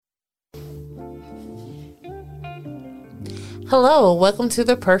Hello, welcome to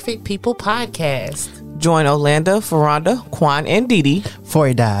the Perfect People Podcast. Join Orlando, Ferranda, Quan, and Didi for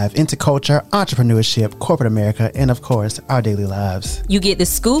a dive into culture, entrepreneurship, corporate America, and of course, our daily lives. You get the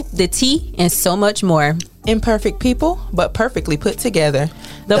scoop, the tea, and so much more. Imperfect people, but perfectly put together.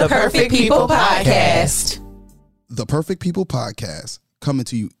 The Perfect People Podcast. The Perfect People Podcast, coming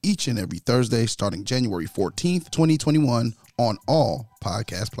to you each and every Thursday starting January 14th, 2021 on all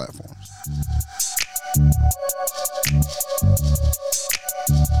podcast platforms.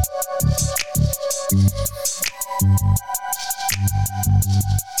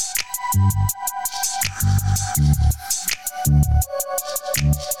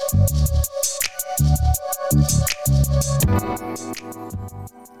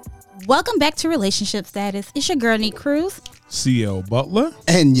 Welcome back to Relationship Status. It's your girl, Neat Cruz. CL Butler.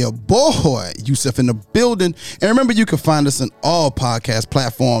 And your boy, Yusuf in the building. And remember, you can find us on all podcast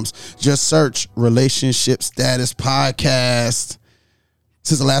platforms. Just search Relationship Status Podcast.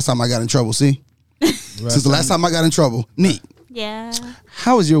 Since the last time I got in trouble, see? Since the last time I got in trouble. Neat. Yeah.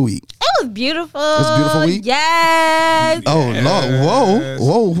 How was your week? It was beautiful. It was a beautiful week? Yes. Oh, Lord.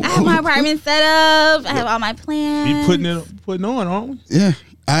 Whoa. I have my apartment set up. I have all my plans. We putting on, aren't we? Yeah.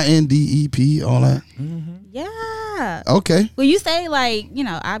 INDEP, all that. Mm-hmm. Yeah. Okay. Well, you say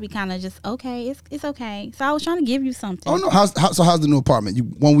I'll be kind of just okay. It's okay. So I was trying to give you something. Oh no. How's the new apartment? You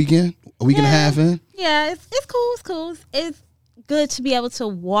one weekend, a week and a half in? Yeah, it's cool. It's cool. It's good to be able to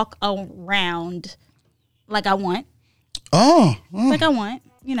walk around like I want. Oh. Like I want.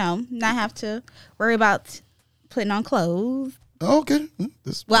 Not have to worry about putting on clothes. Okay.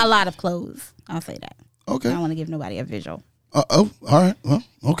 Well, a lot of clothes. I'll say that. Okay. I don't want to give nobody a visual. All right. Well,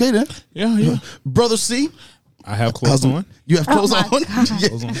 okay then. Yeah. Brother C. I have clothes on. You have clothes on?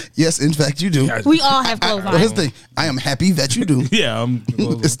 Clothes on. Yes, in fact, you do. We all have clothes on. Here's the thing. I am happy that you do. Yeah, I'm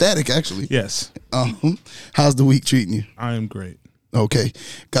ecstatic, actually. Yes. How's the week treating you? I am great. Okay.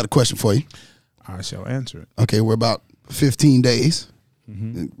 Got a question for you. I shall answer it. Okay, we're about 15 days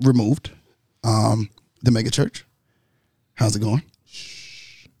removed. The mega church. How's it going?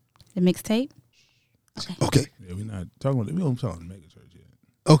 The mixtape? Okay. Yeah, we're not talking about. We don't talk about the mega church yet.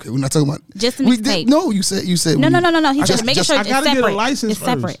 Okay, we're not talking about just the mixtape. No, you said. No. He said the mega church is separate. Get a license it's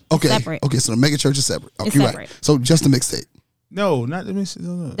separate. Okay. It's separate. Okay, so the mega church is separate. Okay, it's you're separate. right. So just the mixtape. No, not the mixtape.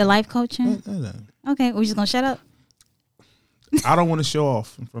 No. The life coaching. No. Okay, we're just gonna shut up. I don't want to show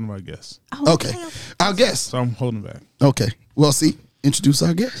off in front of our guests. Okay. Our guest. So I'm holding back. Okay. Well, see, introduce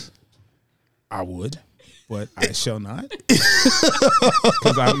our guest. I would, but I shall not.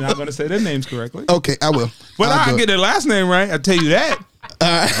 Because I'm not going to say their names correctly. Okay, I will. But I'll get their last name right. I tell you that.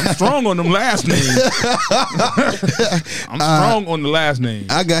 I'm strong on them last names. I'm strong on the last name.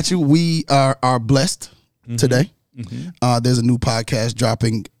 I got you. We are blessed today. There's a new podcast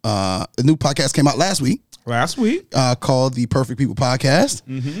dropping. A new podcast came out last week. Called the Perfect People Podcast.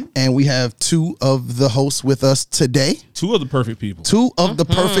 And we have two of the hosts with us today. Two of the perfect people.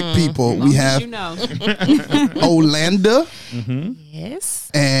 We have Orlando. Yes.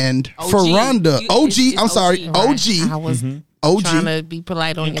 And Ferranda. OG. I'm sorry. OG. I was OG. trying to be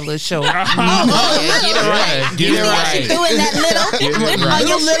polite on your little show. Get it right. Doing that little on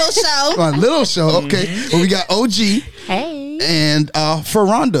your little show. My little show. Okay. Well, we got OG. Hey. And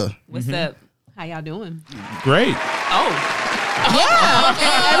Ferranda. What's up? How y'all doing? Great. Yeah.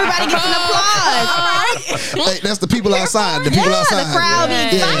 Everybody gets an applause. Hey, that's the people outside. The people outside. The crowd be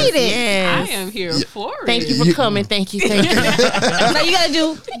excited. Yes. I am here for it. Thank you for coming. Thank you. So you gotta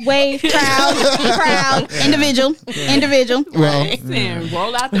do wave, crowd, individual. Well, Listen,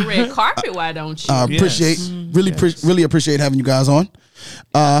 roll out the red carpet. Why don't you? Really appreciate having you guys on.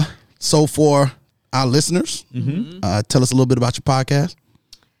 So for our listeners, tell us a little bit about your podcast.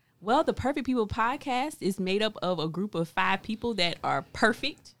 Well, the Perfect People Podcast is made up of a group of 5 people that are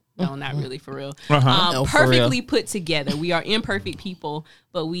perfect. No, not really, for real. No, for perfectly real. put together. We are imperfect people,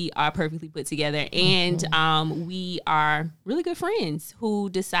 but we are perfectly put together. And we are really good friends who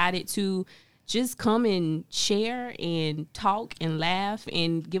decided to just come and share and talk and laugh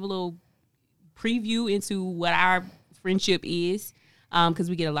and give a little preview into what our friendship is. Because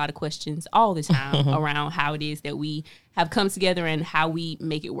we get a lot of questions all the time around how it is that we have come together and how we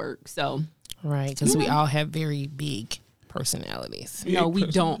make it work. So, Right, because we all have very big personalities. no, we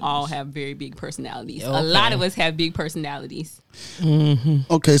don't all have very big personalities. Okay. A lot of us have big personalities.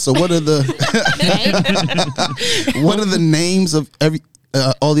 Okay, so what are the names of the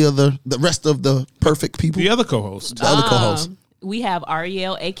rest of the perfect people? The other co-host. The other co-hosts. We have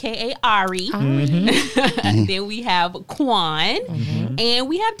Ariel, a.k.a. Ari. Then we have Quan. And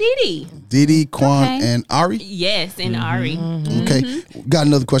we have Didi. Didi, Quan, Okay. and Ari. Yes, and Ari. Okay, got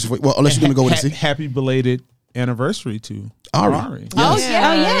another question for you. Well, unless you're gonna go with it. See? Happy belated anniversary to Ari. Oh Yes. yeah.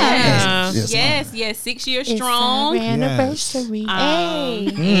 Oh yeah. Yes. Yes. 6 years strong. Anniversary.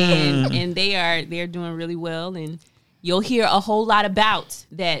 And they're doing really well, and you'll hear a whole lot about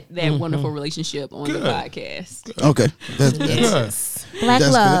that wonderful relationship on the podcast. Okay. That's Good. Black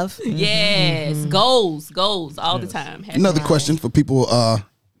That's love. Yes, goals all the time. Another question for people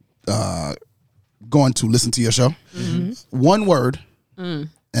going to listen to your show. One word, and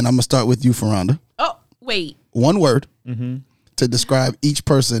I'm gonna start with you, Ferranda. Oh, wait. One word to describe each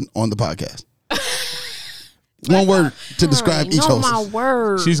person on the podcast. One word to describe each host. my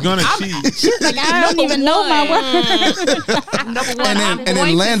word. She's gonna cheat. Like I don't even know my word. Number one,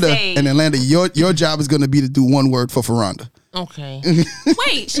 And then Landa, your job is gonna be to do one word for Ferranda. Okay.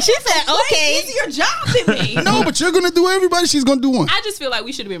 Wait, She said, "Okay." easier job than me. No, but you're gonna do everybody. She's gonna do one. I just feel like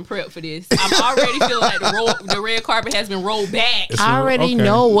we should have been prepped for this. I'm already feeling like the red carpet has been rolled back. I already Okay.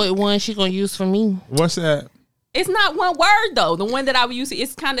 know what one she gonna use for me. What's that? It's not one word though. The one that I would use,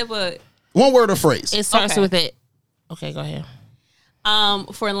 it's kind of a One word or phrase. It starts Okay. with it. Okay, go ahead.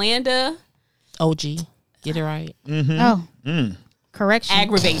 for Landa, OG. Get it right. Oh, correction.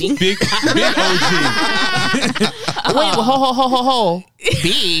 aggravating. Big OG. Wait, ho.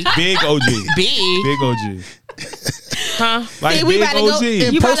 Big. Big OG. Big. Big OG. Huh? Like See, we big about to go. OG.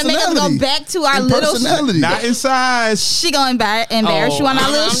 In You about to make us go personality. back to our In little. personality. Not in size. She gonna embarrass you on our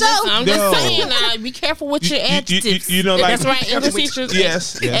little show. I'm No. just saying, be careful with your adjectives. you know, like that's right. English teachers.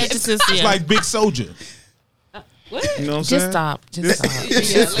 Yes. Adjectives. It's Yeah. like big soldier. What? You know what I'm Just saying? stop. Just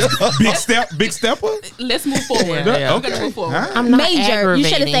stop. Big stepper. Let's move forward. Yeah. We're gonna move forward. I'm not Major. You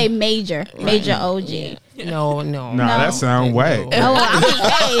should have aggravating. said major. Major OG. No. Nah, that sound whack. Oh, I mean,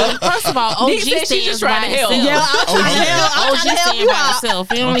 hey. First of all, OG Nick said she stands just by trying to help. itself. Yeah, I'm trying to help. I'm OG trying to help stand you by out. itself.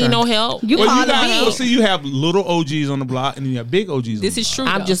 You don't need no help. You Well, call you it got, big. well, see, you have little OGs on the block, and then you have big OGs. This is true.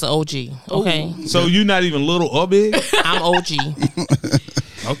 I'm though. just OG. Okay, so you're not even little or big. I'm OG.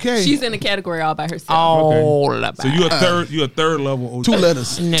 Okay. She's in a category all by herself. All about. so you're a third level OG. Two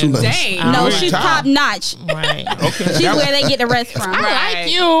letters. No. Two letters. Dang. No, Great she's job. top notch. Right. Okay. She's That- where they get the rest from. I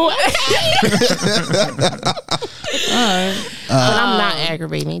like you. But I'm not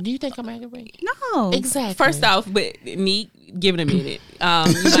aggravating. Do you think I'm aggravating? No. Exactly. First off, but Neek, give it a minute.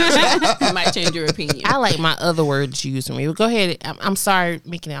 You might change your opinion. I like my other words used for me. But go ahead. I'm sorry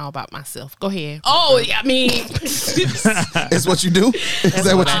making it all about myself. Go ahead. Oh, I mean, It's what you do? Is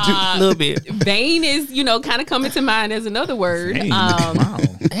that what you do? A little bit. vain is, kind of coming to mind as another word. Dang.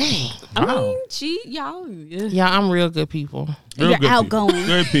 I Wow. mean, y'all. Yeah, I'm real good people. Real You're good people. outgoing.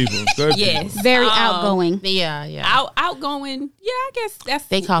 Good people. Good Yes. Very outgoing. Yeah. Outgoing. Yeah, I guess that's.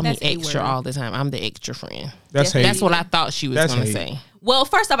 They call me that's a extra word. all the time. I'm the extra friend. That's hate. That's what I thought she was That's going to hate. say. Well,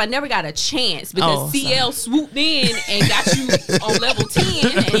 first off, I never got a chance because Oh, CL swooped in and got you on level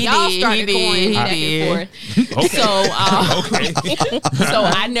 10, and He y'all did, started he going did, back he and did. forth. Okay. So, so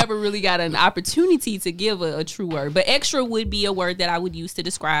I never really got an opportunity to give a true word. But extra would be a word that I would use to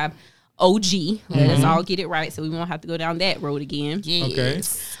describe OG. Let us all get it right, so we won't have to go down that road again. Okay.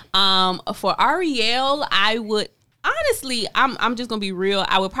 For Ariel, I would honestly, I'm just gonna be real.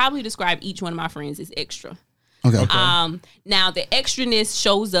 I would probably describe each one of my friends as extra. Okay. Now the extraness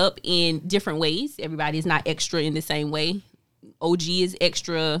shows up in different ways. Everybody is not extra in the same way. OG is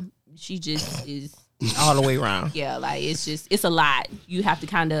extra. She just is, All the way around. yeah, like it's a lot. You have to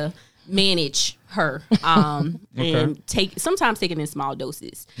kind of manage her and sometimes take it in small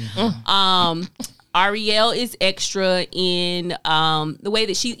doses. Ariel is extra in the way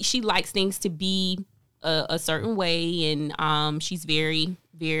that she likes things to be a certain way, and she's very,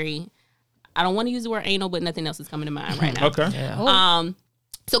 very, I don't want to use the word anal, but nothing else is coming to mind right now. Okay. Yeah.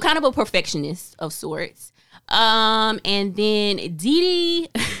 So kind of a perfectionist of sorts. And then Dee Dee,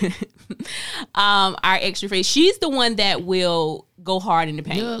 our extra friend, she's the one that will go hard in the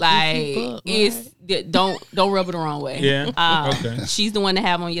paint. Yeah, like keep up, it's don't rub it the wrong way. Yeah. Okay. She's the one to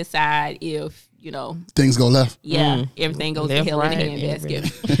have on your side if Things go left. everything goes to Left, hell in right, the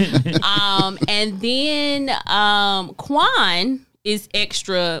handbasket. And then Quan is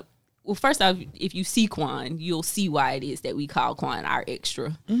extra. Well, first off, if you see Quan, you'll see why it is that we call Quan our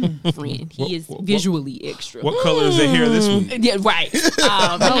extra friend. He is visually extra. What color is their hair this week? Yeah, right.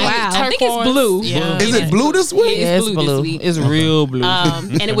 wow. I think it's blue. Yeah. Is it blue this week? Yeah, it's blue this week. It's real blue.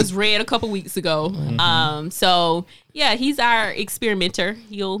 And it was red a couple weeks ago. So yeah, he's our experimenter.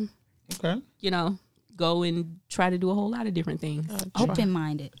 He'll, Okay. go and try to do a whole lot of different things. Open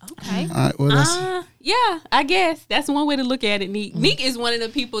minded. Okay. All right. Well, that's Yeah, I guess that's one way to look at it. Neek. Neek is one of the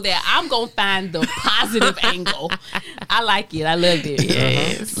people that I'm gonna find the positive angle. I like it. I loved it.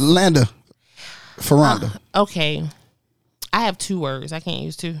 Yes. Landa. Ferranda. Okay. I have 2 words. I can't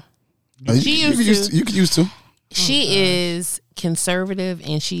use 2. You she can used to. You can use two. She is conservative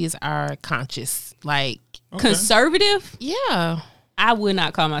and she is our conscious. Like, Conservative? yeah. I would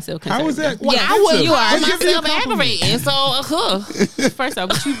not call myself conservative. How is that? Well, Yeah, I would you are. call Let's give you a myself compliment. aggravating. So, First off,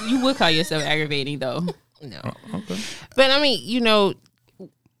 but you would call yourself aggravating though. no. Okay. But I mean,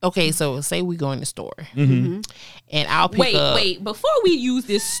 okay, so say we go in the store and I'll pick up. Wait. Before we use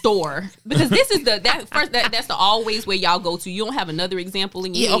this store, because this is that's the always where y'all go to. You don't have another example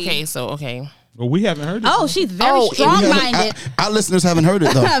in your Yeah, head? okay. Well, we haven't heard it. Oh, she's very strong-minded. Our listeners haven't heard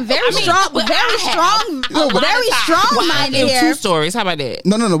it though. Very strong, very strong-minded Give here. 2 stories. How about that?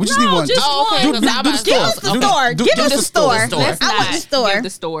 No. We just need one. just Oh, okay. one. 'Cause I do the about to store. say- Give us the store. do Give us the the store. store. store. Let's I want not the store. give the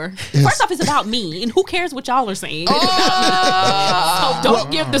store. First off, it's about me, and who cares what y'all are saying? Oh. So don't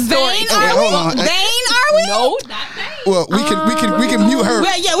give the story. Vain Okay, are hold we? on. Vain are we? No, not vain. Well, we can mute her.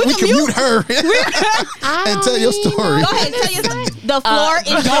 Well, yeah, we we can can mute- mute her and tell your story. Go ahead, tell you. The floor is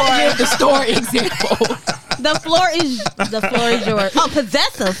Don't yours. give the store example. The floor is yours. Oh,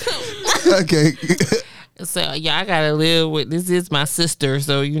 possessive. Okay. So yeah, I gotta live with this. Is my sister,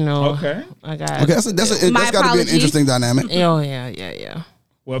 so Okay. I got. Okay, that's got to be an apologies. interesting dynamic. Oh yeah.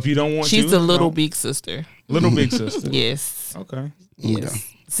 Well, if you don't want She's to, the little don't. big sister. Little big sister. Yes. Okay. Yes.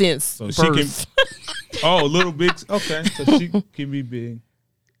 Since So birth. she can. Oh, little big. Okay, so she can be big.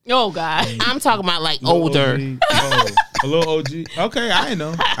 Oh God. I'm talking about like Little older. OG. Oh, a little OG. Okay, I didn't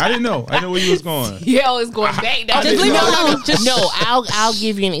know. I didn't know where you was going. Yo, it's going back down. Just leave me alone. No, I'll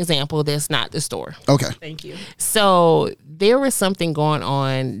give you an example. That's not the store. Okay. Thank you. So there was something going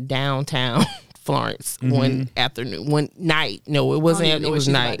on downtown Florence one night. No, it wasn't. It was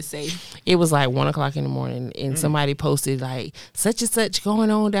night. It was like 1:00 in the morning, and somebody posted like such and such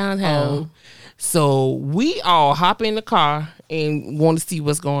going on downtown. So we all hop in the car and want to see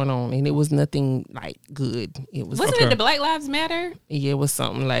what's going on, and it was nothing like good. It was Wasn't it the Black Lives Matter? Yeah, it was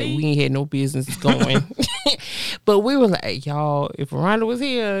something like we ain't had no business going. But we were like, y'all, if Rhonda was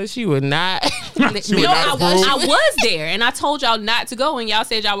here, she would not. let me No, not I go. was there, and I told y'all not to go, and y'all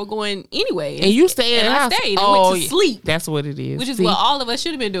said y'all were going anyway. And you stayed at and the I house. stayed and went to yeah. sleep, That's what it is. which is See? what all of us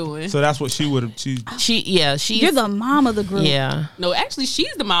should have been doing. So that's what she would have. She's You're the mom of the group. yeah. No, actually,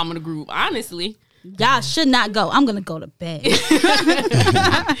 she's the mom of the group. Honestly, Y'all should not go. I'm gonna go to bed.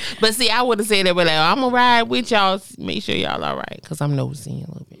 But see, I would have said that, but like, I'm gonna ride with y'all. Make sure y'all all right, cause I'm nosy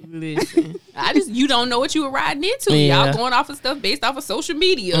a little bit. listen, you don't know what you were riding into. Yeah. Y'all going off of stuff based off of social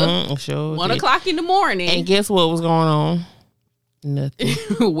media. Sure. 1:00 in the morning, And guess what was going on? Nothing.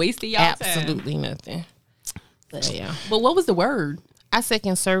 wasting y'all time. Absolutely nothing. But yeah. But what was the word? I said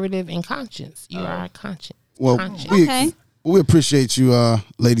conservative and conscience. You are conscious. Well, Conscious. Okay. we appreciate you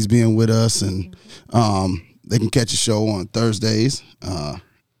ladies being with us, and they can catch a show on Thursdays.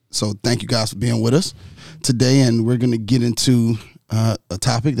 So thank you guys for being with us today, and we're going to get into a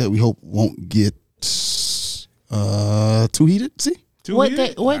topic that we hope won't get too heated. See? too What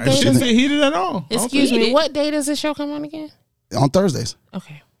heated. day- what I day shouldn't is get heated at all. Excuse Okay. me. What day does the show come on again? On Thursdays.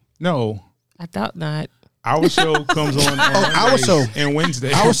 Okay. No, I thought not. our show comes on. our show. and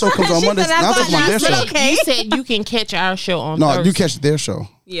Wednesday. Our show comes on She Mondays. said I Not thought talking about their not. show. Okay. You said you can catch our show on No, Thursday. you catch their show.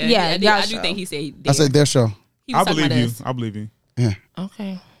 Yeah, Yeah, I y'all do show. think he said. I said their show. he was I talking believe about you. us. I believe you. Yeah.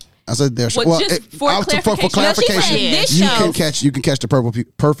 Okay. I said their show. Well, just for clarification. clarification, No, she said this you show. can catch the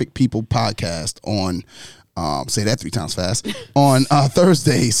Perfect People podcast on. Say that 3 times fast on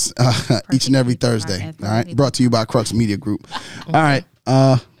Thursdays, each and every Thursday. All right, brought to you by Crux Media Group. All right,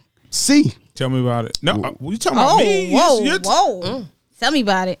 C. Tell me about it. No, you talking about Oh, me? whoa. Tell me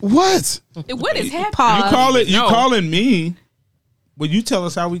about it. What? What is happening? Pause. You call it? You calling me? Well, you tell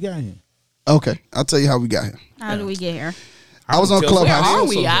us how we got here. Okay, I'll tell you how we got here. How do we get here? I was on Tell us Where Clubhouse. are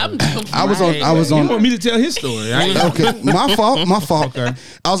we? I'm I was You on. want me to tell his story? I ain't- Okay, my fault. Okay.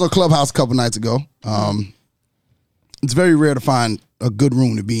 I was on Clubhouse a couple nights ago. It's very rare to find a good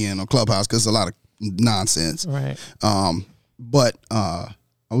room to be in on Clubhouse because it's a lot of nonsense. Right. But I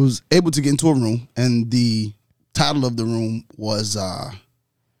was able to get into a room, and the title of the room was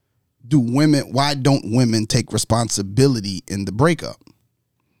why don't women take responsibility in the breakup?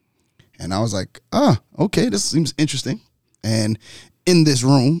 And I was like, okay, this seems interesting. And in this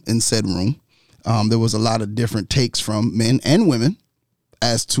room, in said room, there was a lot of different takes from men and women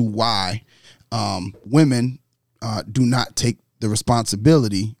as to why women do not take the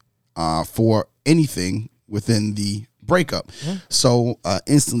responsibility for anything within the breakup. So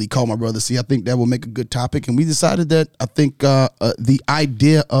instantly called my brother. See, I think that will make a good topic. And we decided that I think the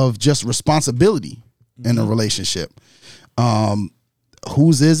idea of just responsibility in a relationship,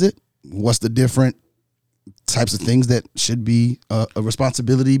 whose is it? What's the different types of things that should be a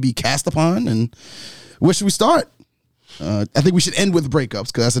responsibility be cast upon? And where should we start? I think we should end with breakups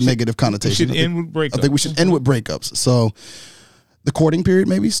because that's a negative connotation. We should end with breakups. I think we should end with breakups. So the courting period,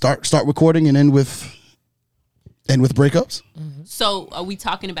 maybe start with courting and end with breakups. So are we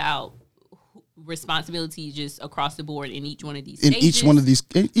talking about responsibility just across the board in each one of these in stages? each one of these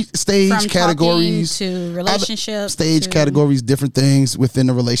stage From categories to relationship stage categories, different things within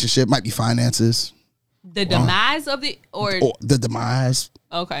the relationship, might be finances, the demise of it or the demise,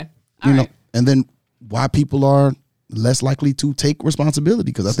 okay, you know, and then why people are less likely to take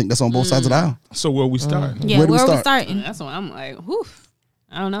responsibility, because I think that's on both sides of the aisle. So where we start? Yeah, where do we we start? starting? That's what I'm like. Whew,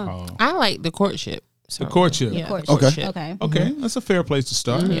 I don't know. I like the courtship. So, The courtship. Yeah, Courtship. Okay. Okay. Okay, that's a fair place to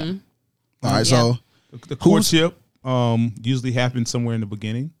start. Yeah. All right, so The courtship usually happens somewhere in the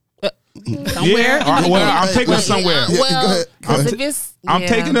beginning. Somewhere. Yeah, all right, well, I'm taking us somewhere. Yeah, go Well, ahead. because if it's, I'm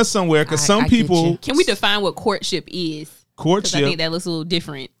taking us somewhere because some I get people you. Can we define what courtship is? Because I courtship. think that looks a little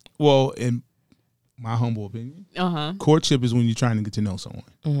different. Well, in my humble opinion, courtship is when you're trying to get to know someone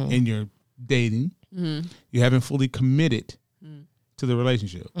and you're dating. You haven't fully committed to the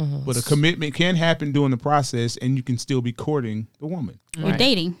relationship, but a commitment can happen during the process, and you can still be courting the woman. You're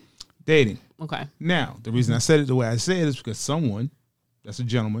dating. Dating. Okay. Now, the reason I said it the way I said it is because someone that's a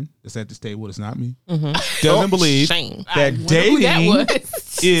gentleman that's at this table, it's not me, doesn't believe shame. that dating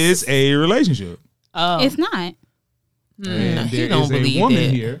is a relationship. It's not. And he there don't is a believe woman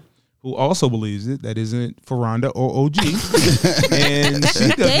that. here who also believes it. That isn't Ferranda or OG. And she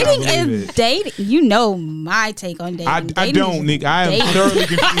does Dating not believe is it. dating. You know my take on dating. I Dating don't, is Nick. I am dating. thoroughly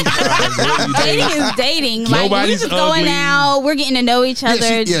confused by what you Dating think. is dating. Like we Nobody's just going ugly. out. We're getting to know each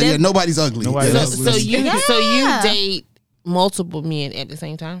other. yeah, nobody's ugly. Nobody's Yeah, ugly. So you date multiple men at the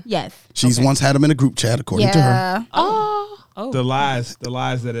same time? Yes. she's once had them in a group chat, according to her. Yeah. The lies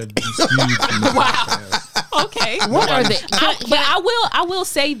that have been spewed from the podcast. Okay. What are they? But I will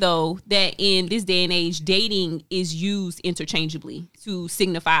say though that in this day and age, dating is used interchangeably to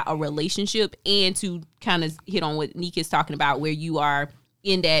signify a relationship and to kind of hit on what Nick is talking about, where you are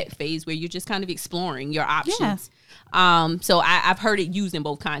in that phase where you're just kind of exploring your options. So I've heard it used in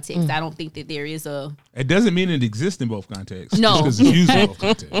both contexts. I don't think that there is a It doesn't mean it exists in both contexts. No. Just because it's used in both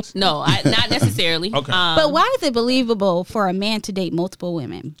contexts. not necessarily. Okay. But why is it believable for a man to date multiple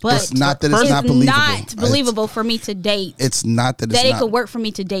women? But It's not that it's not believable. not believable for me to date. It's not that it's that it not. could work for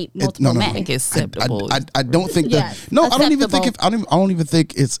me to date multiple men. I think it's acceptable. I don't think that. Yes, No, I don't even think acceptable. I don't even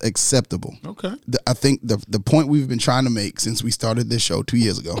think it's acceptable. Okay. I think the point we've been trying to make since we started this show 2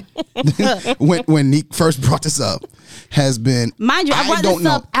 years ago, when Nick first brought this up, has been Mind you, I brought this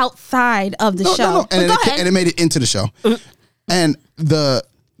up outside of the show. No. And it made it into the show. And the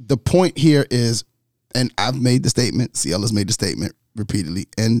point here is, and I've made the statement, CL has made the statement repeatedly,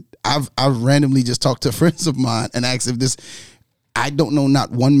 and I've randomly just talked to friends of mine and asked if this. I don't know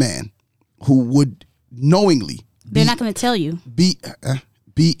not one man who would knowingly They're not going to tell you. be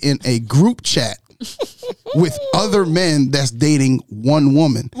in a group chat with other men that's dating one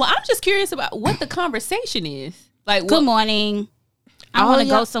woman. Well, I'm just curious about what the conversation is. Like, Good morning. I want to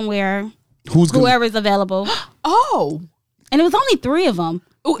go somewhere. Whoever's available. Oh, And it was only 3 of them.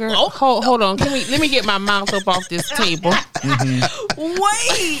 Girl, hold on. Let me get my mouth up off this table.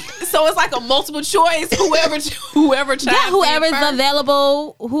 wait. So it's like a multiple choice. Whoever chimes Yeah, whoever's in first.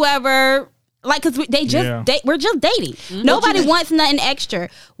 available, whoever. Like, because they just we're just dating. Nobody wants nothing extra.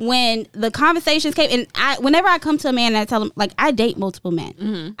 When the conversations came, and whenever I come to a man and I tell them, like, I date multiple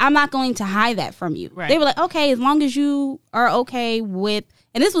men, I'm not going to hide that from you. Right. They were like, okay, as long as you are okay with,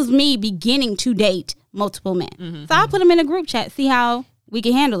 and this was me beginning to date multiple men. So I put them in a group chat, see how we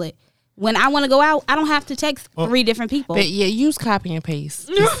can handle it. When I want to go out, I don't have to text 3 different people. But yeah, use copy and paste.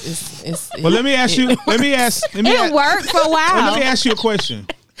 Well, let me ask you. It worked for a while. Well, let me ask you a question.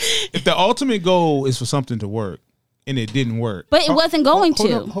 If the ultimate goal is for something to work and it didn't work, But it wasn't going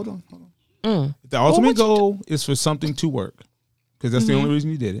to. Hold on. If the ultimate goal is for something to work, because that's the only reason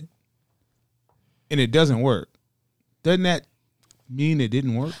you did it, and it doesn't work, doesn't that mean it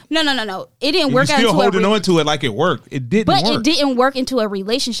didn't work? No. It didn't work You're out still into holding on to it like it worked. It didn't But work. it didn't work into a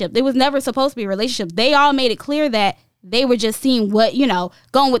relationship. It was never supposed to be a relationship. They all made it clear that they were just seeing what,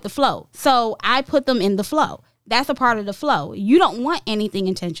 going with the flow. So I put them in the flow. That's a part of the flow. You don't want anything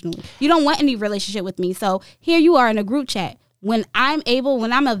intentionally. You don't want any relationship with me. So here you are in a group chat. When I'm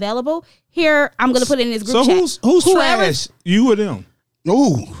available, here I'm going to put it in this group chat. So who's trash? You or them?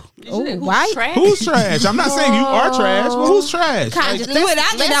 Ooh. Right? Trash? Who's trash? I'm not saying you are trash, but who's trash? I just threw it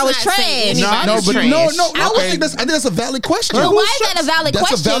out there that I was trash. I think that's a valid question. But why is that a valid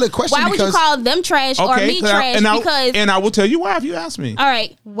question? That's a valid question. Why would you call them trash or me trash? And I will tell you why if you ask me. All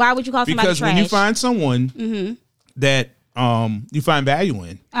right. Why would you call somebody Because trash? when you find someone that you find value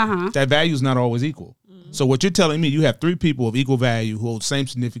in, that value is not always equal. So what you're telling me, you have 3 people of equal value who hold the same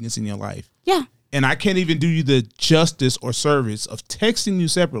significance in your life. Yeah. And I can't even do you the justice or service of texting you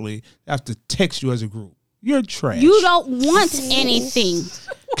separately. I have to text you as a group. You're trash. You don't want anything.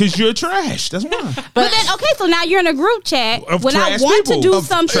 Because you're trash. That's why. But then, okay, so now you're in a group chat. Of When I trash want to people. do Of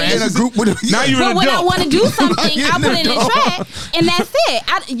something, In a group with Now you're but an when I adult. want to do something, You're I an put it in the adult. chat, and that's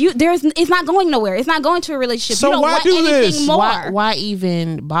it. It's not going nowhere. It's not going to a relationship. So you don't why want do anything this? more. Why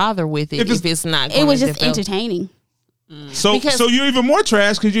even bother with it if it's not? It was just develop? entertaining. So Because- so you're even more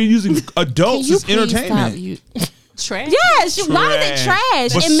trash because you're using adults Can you as please entertainment. stop? You, Trash. Yes, why is it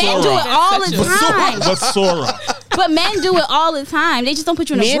trash? But And men do Sora. it all the time. But Sora. But men do it all the time. They just don't put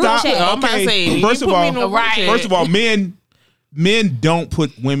you in a Men group don't- chat. I'm about to say, you First of put me all, in a group chat. first of all, men don't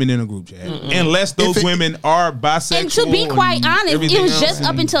put women in a group chat unless those If it- women are bisexual. And to be quite honest, it everything was else just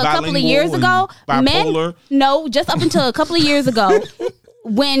up and until a couple of bilingual years ago. and bipolar. Just up until a couple of years ago,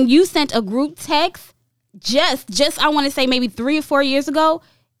 when you sent a group text, just I want to say maybe 3 or 4 years ago,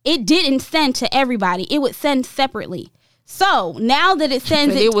 it didn't send to everybody. It would send separately. So now that it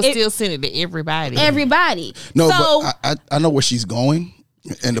sends but it was still sent it to everybody. everybody. No, so, but I know where she's going,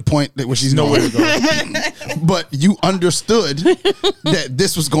 and the point that where she's Nowhere going. to go. But you understood that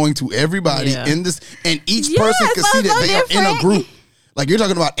this was going to everybody Yeah. in this, and each Yes, person could see but that so they are in a different. group. Like you're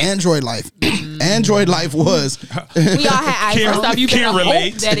talking about Android Life. Android Life was we all had Can't, iPhones. off, you can't better hope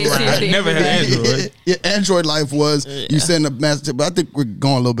relate. that it's Right. sent to I never had Android. Yeah, Android Life was you send a message, but I think we're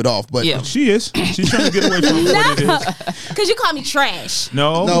going a little bit off. But Yeah. She is. She's trying to get away from what it is. Because you called me trash.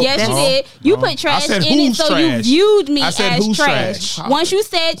 No. No. Yes, you No. did. You No. put trash I said in it, who's so you trash. viewed me I said as who's trash. trash. Once you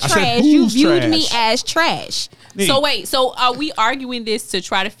said I said trash, you who's viewed me trash. as trash. So wait, so are we arguing this to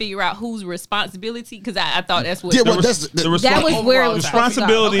try to figure out whose responsibility? Because I thought that's what. yeah, well, that's The That was where it was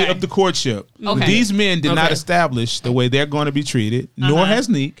responsibility Okay. of the courtship. Okay. These men did not Okay. establish the way they're going to be treated, nor has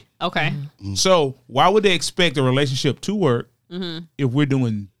Neek. Okay. So why would they expect a relationship to work if we're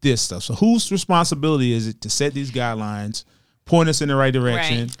doing this stuff? So whose responsibility is it to set these guidelines, point us in the right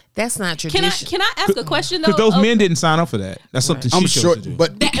direction? Right. That's not Can tradition. I ask a question though? Because those of- men didn't sign up for that. That's something she I'm chose sure, to do.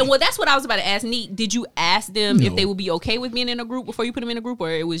 but and well, that's what I was about to ask Neek. Did you ask them No. if they would be okay with being in a group before you put them in a group,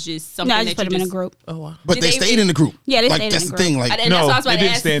 or it was just something No, I that just put you them in a group. Oh, wow. but Did they they stayed in the group. Yeah, they like stayed in that's the the group. thing. Like And no, that's what I was they about to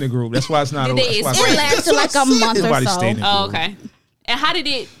didn't ask. stay in the group. That's why it's not. Did they that's why It it's- lasted like a month or Everybody stayed in so. the Oh, group. okay. And how did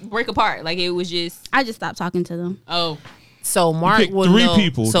it break apart? Like it was just I just stopped talking to them. oh. So Mark picked would 3 know.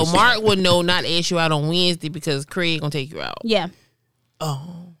 people So to Mark would know not to ask you out on Wednesday because Craig gonna take you out. Yeah.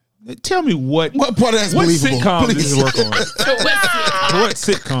 Tell me what What part of that's what believable? sitcom did Please. this work on? What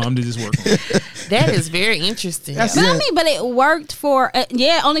sitcom did this work on? That is very interesting. But I mean, but it worked for,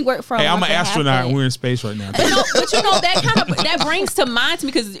 it only worked for a Hey, I'm month an and a half, astronaut. but- And we're in space right now. But you know that kind of that brings to mind to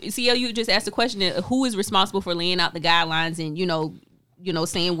me because CL, you just asked the question of who is responsible for laying out the guidelines and you know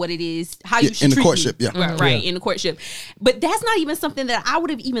saying what it is, how you should in the treat courtship, me. yeah. Right, in the courtship. But that's not even something that I would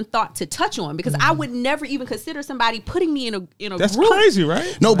have even thought to touch on because I would never even consider somebody putting me in a That's group. crazy,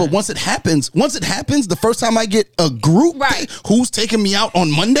 right? No, but once it happens, the first time I get a group, Right. who's taking me out on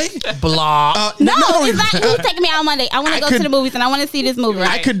Monday? Blah. No, not only it's not that, who's taking me out on Monday. I want I to go could- to the movies and I want to see this movie.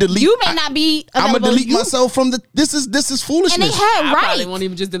 I could delete. You may not be I'm available. gonna delete You- myself from the. This is foolishness. And they had I probably right. won't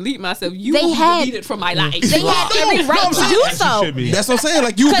even just delete myself. You They will be had- deleted from my life. They had every No, right I'm to saying- do As you so. should be. That's what I'm saying.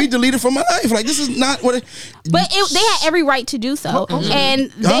 Like you would be deleted from my life. Like this is not what. But they had every right to do so, and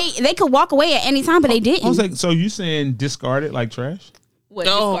they could walk away at any time, but they didn't. I was like, so you saying discard it like trash? What,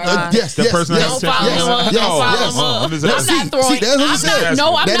 No, discard? God. Yes, The yes, person yes, has Don't follow yes, him up. yes, Don't follow yes. him up. I'm just No, asking. see, that's what she I'm said. not-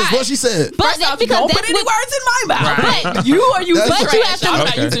 no, I'm That is not. what she said. but First off, because don't that's put any what- words in my mouth. Right. But you are using But trash. you have to- I'm not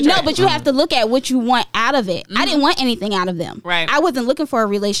Okay. using No, trash. but you have to look at what you want out of it. I didn't want anything out of them. Right. I wasn't looking for a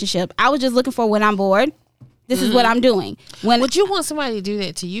relationship. I was just looking for when I'm bored. This is what I'm doing. When Would you want somebody to do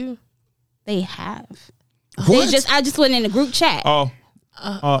that to you? they have, What? I just went in a group chat.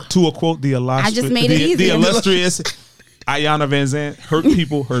 To a quote, the illustrious, just made it the easier. illustrious Ayanna Van Zandt, hurt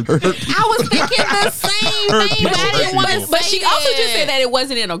people, hurt people. I was thinking the same Hurt thing, but I people, didn't want to hurt say But she also just said that. that it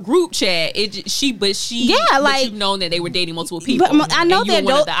wasn't in a group chat. She Yeah, but like- you've known that they were dating multiple people. But I know and you that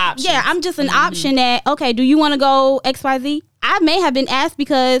were one of the options. Yeah, I'm just an option that, okay, do you want to go XYZ? I may have been asked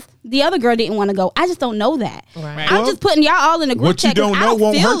because the other girl didn't want to go. I just don't know that. Right. I'm just putting y'all all in a group What you chat 'cause don't I know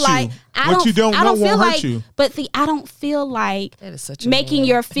won't feel hurt you. like, What you don't I know feel won't hurt like, you. But see, I don't feel like That is such a making man.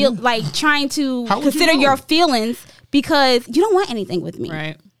 your feel like trying to How would you consider know? your feelings because you don't want anything with me.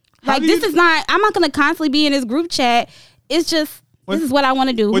 Right. How Like do this you- is not. I'm not going to constantly be in this group chat. It's just this is what I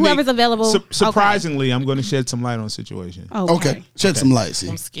want to do. Well, Whoever's Nick, available. Surprisingly, I'm going to shed some light on the situation. Okay. Okay, shed some light. See,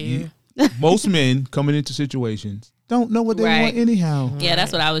 I'm scared. Most men coming into situations don't know what they want anyhow. Yeah,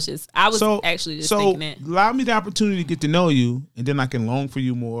 that's what I was actually just thinking that. Allow me the opportunity to get to know you, and then I can long for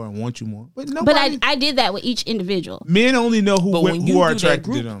you more and want you more. But I did that with each individual. Men only know who are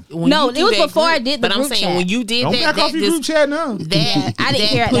attracted to them. No, it was before I did the group chat. But I'm saying when you did don't back off your group chat now. I didn't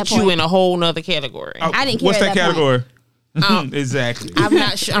care at that point. Put you in a whole nother category. I didn't care. What's that category? Exactly.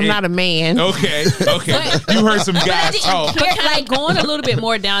 I'm not a man. Okay. You heard some guys talk. But like going a little bit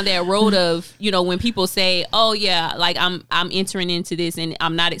more down that road of, when people say, "Oh yeah, like I'm entering into this and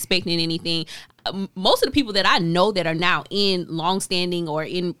I'm not expecting anything." Most of the people that I know that are now in long-standing or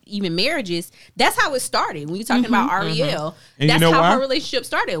in even marriages, that's how it started. When you're talking about Ariel, that's how her relationship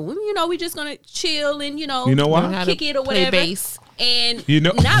started. We just gonna chill and kick it or whatever. Bass. And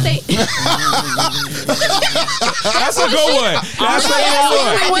now they. That's a good one.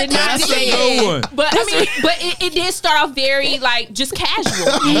 That's a good one. But it did start off very like just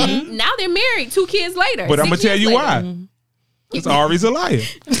casual. And now they're married 2 kids later. But I'm gonna tell you why. Because Ari's a liar.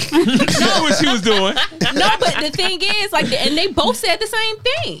 She knew what she was doing. No, but the thing is, and they both said the same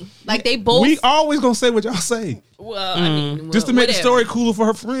thing. Like they both. We always gonna say what y'all say. Well, just to make the story cooler for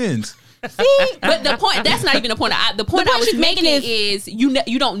her friends. See, but the point—that's not even the point. The point I was making is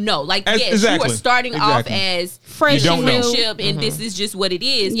you don't know. Like, yes, you are starting off as friendship, and this is just what it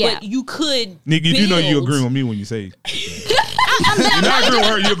is. Yeah. But you could, nigga, you do know you agree with me when you say. You're not agreeing with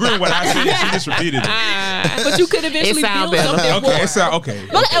her. You agree with what I said. She just repeated it. But you could eventually build something. Okay, it sound okay.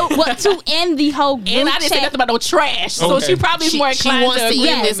 But to end the whole group and I didn't say nothing about no trash, so she probably is more inclined to wants to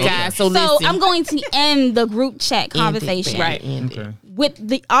end this guy. So I'm going to end the group chat conversation. Right. Okay.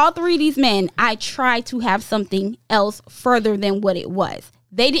 With all 3 of these men, I tried to have something else further than what it was.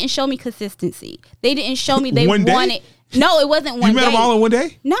 They didn't show me consistency. They didn't show me they wanted. No, it wasn't one day. You met them all in one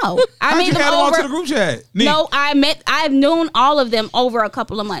day? No. I made them all to the group chat? No, I've known all of them over a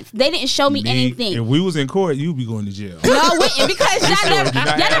couple of months. They didn't show me anything. If we was in court, you'd be going to jail. No, I wouldn't because y'all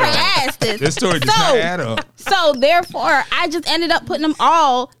never asked this. This story does not add up. So therefore, I just ended up putting them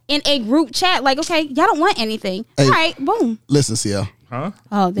all in a group chat. Like, okay, y'all don't want anything. Hey, all right, boom. Listen, CL. Huh?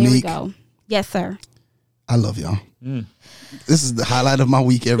 Oh, there we go. Yes, sir. I love y'all. This is the highlight of my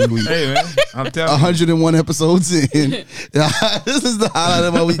week every week. Hey, man. I'm telling you. 101 episodes in. This is the highlight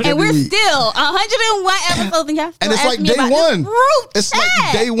of my week every week. And we're still 101 episodes and y'all still and it's like day one. It's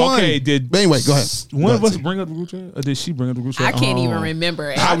like day one. Okay, anyway, go ahead. One of us bring up the group chat? Or did she bring up the group chat? I can't even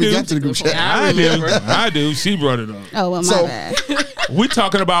remember. How we got to the group chat. I do. She brought it up. Oh, well, my bad. We're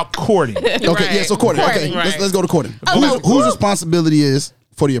talking about courting. Okay, yeah, so courting. Okay, let's go to courting. Whose responsibility is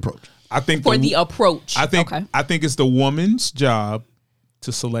for the approach? I think the approach. I think it's the woman's job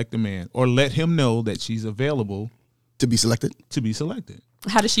to select a man or let him know that she's available to be selected.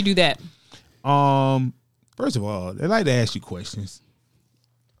 How does she do that? First of all, they like to ask you questions.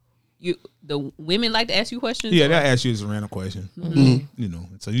 The women like to ask you questions? Yeah, they'll ask you as a random question.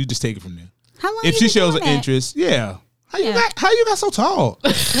 So you just take it from there. How long if she shows an interest, How you got so tall?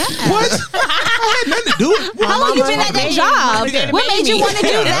 Yeah. What? I had nothing to do with it. How long you been at that job? Yeah. What made you want to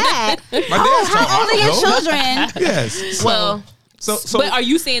do that? How old are your children? Yes. So, but are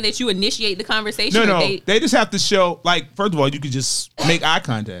you saying that you initiate the conversation? No. They just have to show, like, first of all, you could just make eye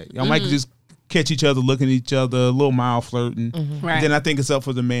contact. Y'all might just catch each other, looking at each other, a little mild flirting. Right. Then I think it's up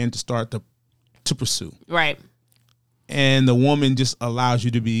for the man to start to pursue. Right. And the woman just allows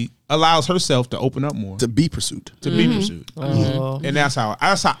herself to open up more. To be pursued. And that's how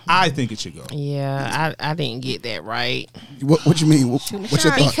I think it should go. Yeah, I didn't get that right. What you mean? What's your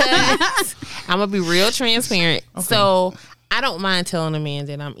thought? Because I'm going to be real transparent. Okay. So I don't mind telling a man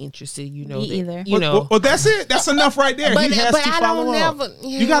that I'm interested. Me either. Well, that's it. That's enough right there. But, he has to follow up.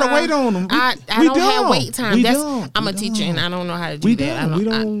 You got to wait on him. I don't have wait time. I'm a teacher and I don't know how to do that.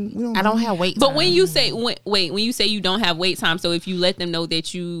 I don't have wait time. But when you say when you say you don't have wait time, so if you let them know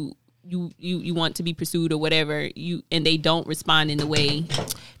that you want to be pursued or whatever, and they don't respond in the way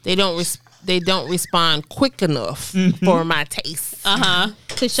they don't respond quick enough for my taste.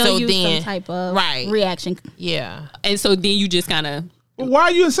 To show you some type of reaction. Yeah. And so then you just kind of... Why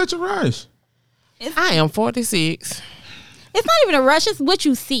are you in such a rush? I am 46. It's not even a rush. It's what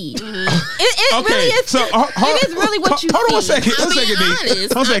you see. It really is. So, it is really what you see. Hold on a second. I'm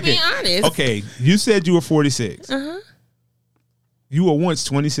being honest. Okay. You said you were 46. You were once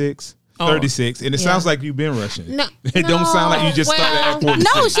 26. 36, and it sounds like you've been rushing. No, it don't sound like you just started at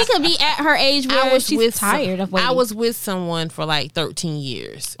 46. No, she could be at her age where she's tired of waiting. I was with someone for like 13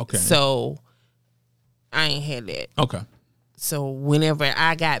 years. Okay. So I ain't had that. Okay. So whenever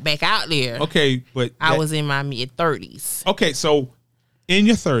I got back out there, but I was in my mid-30s. Okay, so in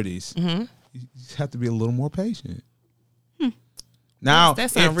your 30s, you have to be a little more patient. Now, that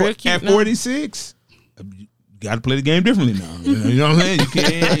sounds real cute. At 46, got to play the game differently now. You know what I'm saying? You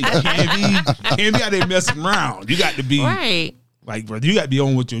can't be out there messing around. You got to be right. Like, brother, you got to be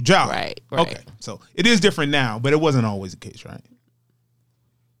on with your job. Right. Okay. So it is different now, but it wasn't always the case, right?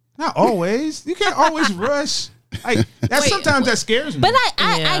 Not always. You can't always rush. Like sometimes that scares me. But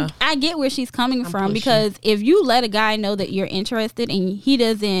I get where she's coming from because if you let a guy know that you're interested and he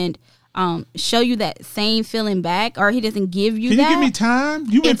doesn't show you that same feeling back, or he doesn't give you Can that. you give me time?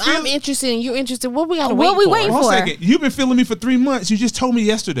 I'm interested and you're interested, what we gotta what wait we waiting for? for? One second. You've been feeling me for 3 months. You just told me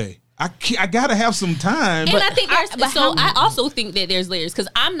yesterday. I gotta have some time. And I think I also think that there's layers because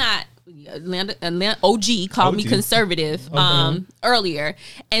I'm not. OG called me conservative earlier,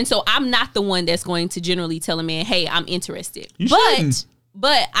 and so I'm not the one that's going to generally tell a man, "Hey, I'm interested."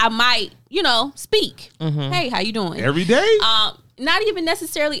 But I might, speak. Hey, how you doing? Every day? Not even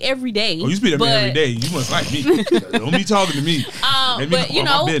necessarily every day. Oh, you speak to me every day. You must like me. Don't be talking to me. But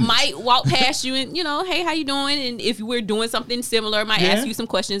might walk past you and hey, how you doing? And if we're doing something similar, might ask you some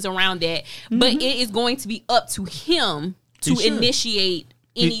questions around that. But it is going to be up to him to initiate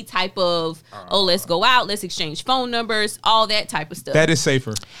any type of let's go out, let's exchange phone numbers, all that type of stuff. That is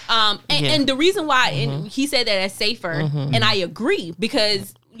safer. And the reason why and he said that as safer, and I agree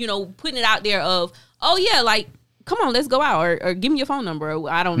because putting it out there of like come on, let's go out or give me your phone number. Or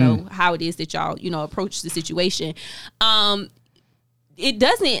I don't know how it is that y'all approach the situation. It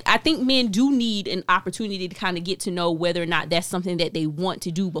doesn't. I think men do need an opportunity to kind of get to know whether or not that's something that they want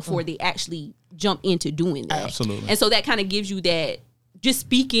to do before they actually jump into doing that. Absolutely. And so that kind of gives you that. Just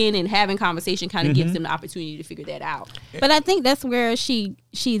speaking and having conversation kind of gives them the opportunity to figure that out. But I think that's where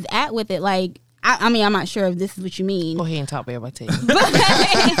she's at with it. Like, I mean, I'm not sure if this is what you mean. Go ahead and talk to everybody. But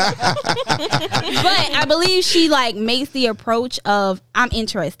I believe she makes the approach of I'm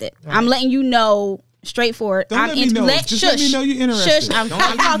interested. Right. I'm letting you know straightforward. Don't let me know. Just let me know you're interested. Shush. I'm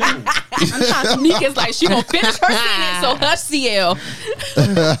talking. Nika's like she gonna finish her sentence, so hush, CL.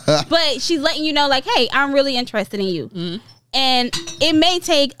 But she's letting you know, hey, I'm really interested in you. And it may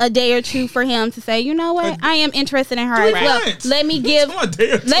take a day or two for him to say, you know what, I am interested in her as well. Let me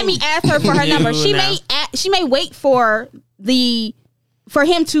ask her for her number. She may wait for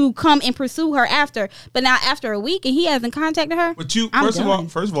him to come and pursue her after. But now after a week and he hasn't contacted her. But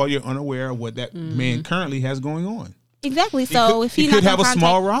first of all, you're unaware of what that man currently has going on. Exactly. So if he could have a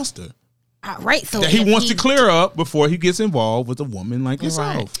small roster. Right, so that he wants to clear up before he gets involved with a woman like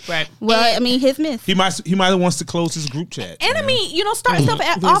yourself. Right. Well, I mean, his miss. He might wants to close his group chat. And I mean, starting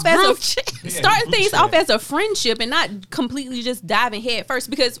things off as a friendship and not completely just diving head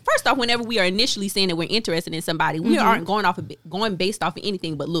first. Because first off, whenever we are initially saying that we're interested in somebody, we aren't going based off of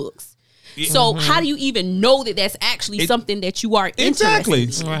anything but looks. So how do you even know that that's actually something that you are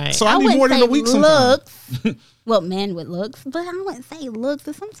interested in? Right. So I need more than a week sometimes. Well, men with looks, but I wouldn't say looks.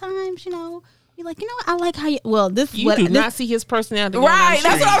 But sometimes, you're like, what? I like how you. Well, this you do not see his personality. Right.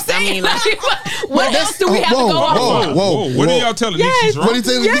 That's what I'm saying. What else do we have to go off? Whoa. What are y'all telling me she's wrong? What are you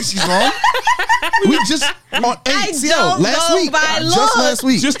telling me she's wrong? We just on last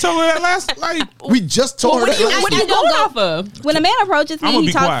week. Just tell her that last we just told her that. What are you going off of? When a man approaches me,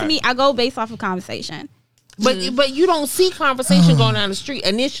 he talks to me. I go based off of conversation. But you don't see conversation going down the street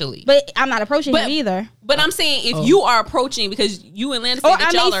initially. But I'm not approaching him either. But I'm saying if you are approaching, because you and Landon said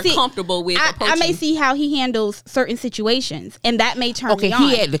that y'all are comfortable with approaching. I may see how he handles certain situations, and that may turn me on.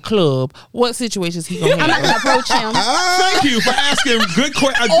 He at the club. What situations he gonna handle? I'm not going to approach him. Thank you for asking good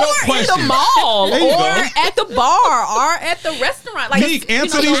questions. Or in the mall, or at the bar, or at the restaurant. Meek,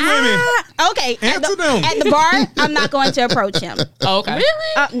 answer these women. Okay. Answer them. At the bar, I'm not going to approach him. Okay. Really?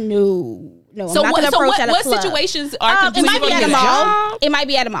 No. So what situations are it might be at a mall. It might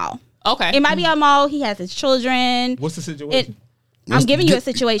be at a mall. Okay. It might be at a mall. He has his children. What's the situation? I'm giving you a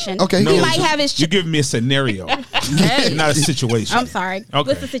situation. Okay. He might have his. You're giving me a scenario, not a situation. I'm sorry. Okay.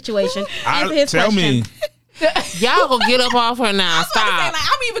 What's the situation? Tell me. Y'all gonna get up off her now. Stop.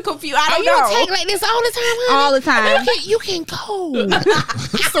 I'm even confused. I don't know. You take like this all the time, honey? All the time. You can go.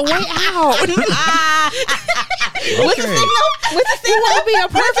 It's the way out. What's the signal? You want to be a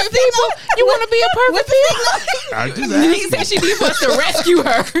perfect people? You want to be a perfect people? I just asked. He said she needs us to rescue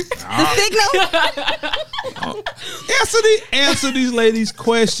her. The signal? Answer these ladies'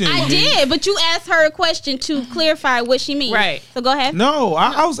 questions. I did, but you asked her a question to clarify what she means. Right. So go ahead. No,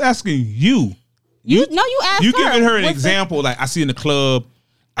 I was asking you. You asked her. You giving her an example like I see in the club.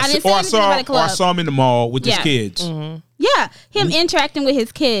 I saw him in the mall with his kids. Mm-hmm. Yeah, him interacting with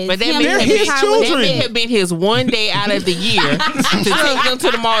his kids. But that children. had been his one day out of the year to take them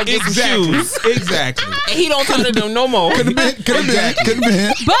to the mall and get some shoes. Exactly. And he don't talk to them no more. Could have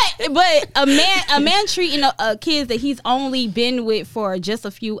been. But a man treating kids that he's only been with for just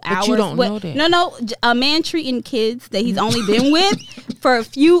a few hours. But you don't know that. No, a man treating kids that he's only been with for a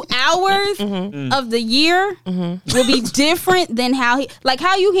few hours of the year will be different than how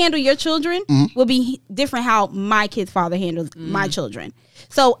you handle your children will be different how my kid's father handles my children.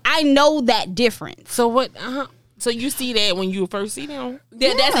 So I know that difference. So what? So you see that when you first see them?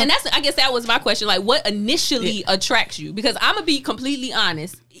 That's I guess that was my question. Like, what initially attracts you? Because I'm gonna be completely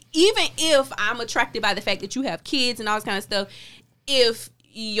honest. Even if I'm attracted by the fact that you have kids and all this kind of stuff, if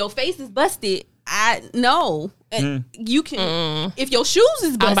your face is busted, I know. You can if your shoes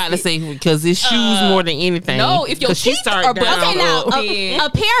is busted. I'm about to say because it's shoes more than anything. No, if your teeth are busted. Okay, now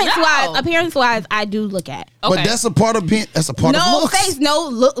appearance wise, I do look at. Okay. But that's a part of being. That's a part of looks. Face. No,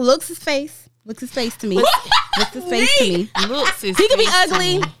 looks his face. Looks his face to me. Looks his face to me. He could be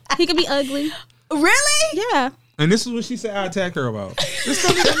ugly. He could be ugly. Really? Yeah. And this is what she said I attack her about. This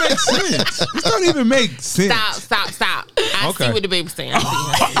don't even make sense. This don't even make sense. Stop. I see what the baby's saying.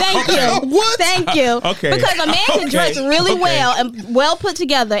 Thank you. What? Thank you. Okay. Because a man can dress really well and well put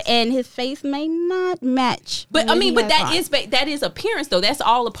together, and his face may not match. But I mean, that is appearance though. That's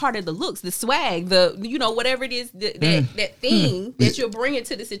all a part of the looks, the swag, the whatever it is that thing that you're bringing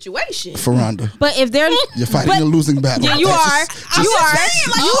to the situation. Ferranda. But if they're you're fighting a losing battle. Yeah, you are.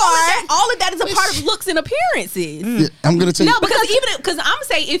 All of that is a part of looks and appearances. Yeah, I'm gonna tell you. No, because I'm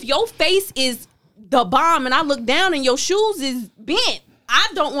saying if your face is the bomb and I look down and your shoes is bent, I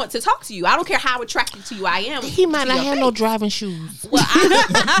don't want to talk to you. I don't care how attracted to you I am. He might not have no driving shoes. Well,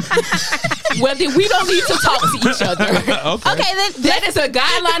 then we don't need to talk to each other. Okay, then that is a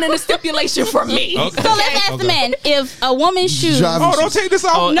guideline and a stipulation for me. Okay. So let's ask the man if a woman's shoes. Don't take this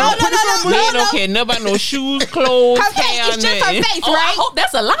off. No. Man don't care nothing about no shoes, clothes, Her face. hair, It's just her nothing. face, I right? hope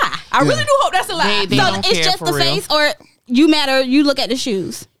that's a lie. I really do hope that's a lie. They So don't it's care just for the real. face, or you look at the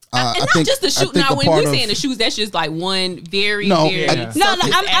shoes. And not just the shoes. Now, when we're saying the shoes, that's just like one very, very.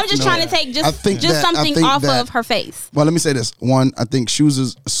 I'm just trying to take something off of her face. Well, let me say this. One, I think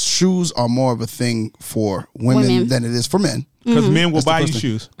shoes are more of a thing for women than it is for men. Because men will buy you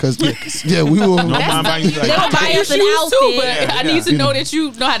shoes. Because we will. Don't mind buying you. They will buy us an outfit. Too, but I need to know that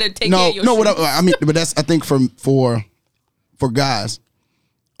you know how to take care of your shoes. I mean, but that's I think for guys.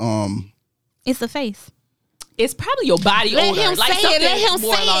 It's the face. It's probably your body odor. Let him say it.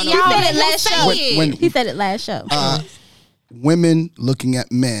 He said it last show. Women looking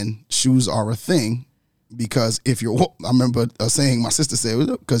at men, shoes are a thing because if you're, I remember saying my sister said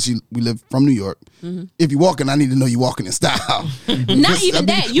because we live from New York. If you're walking, I need to know you're walking in style. Not even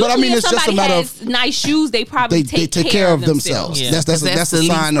that. Usually, if somebody has nice shoes, they probably take care of themselves. Yeah. That's a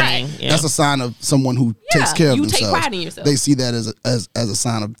sign of that's a sign of someone who takes care of themselves. You take pride in yourself. They see that as a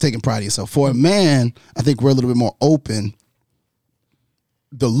sign of taking pride in yourself. For a man, I think we're a little bit more open.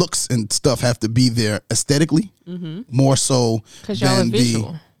 The looks and stuff have to be there aesthetically, more so than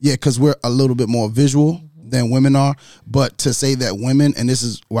because we're a little bit more visual than women are. But to say that women, and this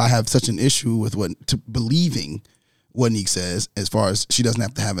is why I have such an issue with believing what Neek says, as far as she doesn't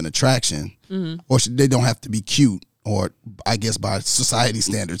have to have an attraction, or they don't have to be cute, or I guess by society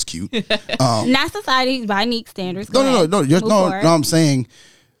standards cute. Not society, by Neek standards. No. I'm saying.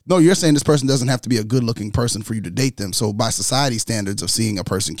 No, you're saying this person doesn't have to be a good-looking person for you to date them. So by society standards of seeing a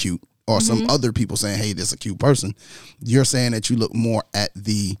person cute, or some other people saying, "Hey, this is a cute person," you're saying that you look more at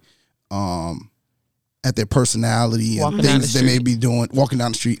their personality and things they may be doing, walking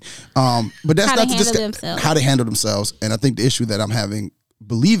down the street. But that's not just how they handle themselves. And I think the issue that I'm having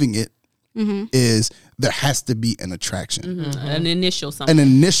believing it is there has to be an attraction, an initial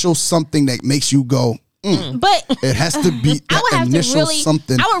something that makes you go. But it has to be that initial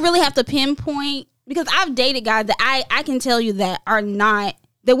something. I would really have to pinpoint, because I've dated guys that I can tell you that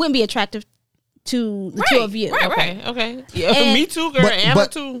wouldn't be attractive to the two of you. Okay. Yeah, me too, girl. Amber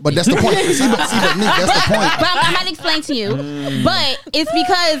too. But that's the point. See, that's the point. But I'm not explaining to you. But it's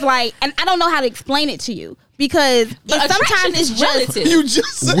because and I don't know how to explain it to you. Because sometimes it's just relative. You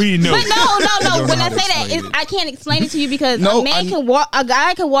just we know. But no. When I say that, I can't explain it to you because a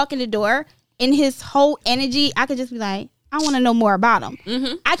guy can walk in the door. In his whole energy, I could just be like, I want to know more about him.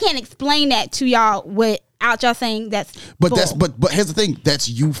 I can't explain that to y'all without y'all saying that's. But here's the thing: that's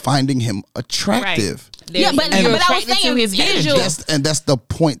you finding him attractive. Right. Yeah, but I was saying his visual. And that's the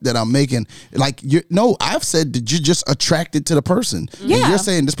point that I'm making. Like, I've said that you're just attracted to the person. Yeah. And you're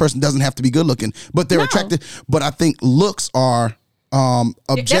saying this person doesn't have to be good looking, but they're attracted. But I think looks are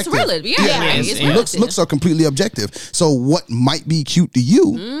objective. That's relative. Yeah. Looks are completely objective. So what might be cute to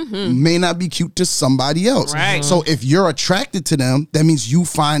you may not be cute to somebody else. Right. So if you're attracted to them, that means you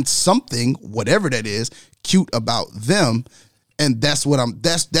find something, whatever that is, cute about them. And that's what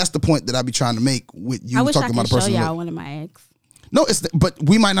that's the point that I be trying to make with you talking about a person. I wish I could show y'all one of my ex. No, but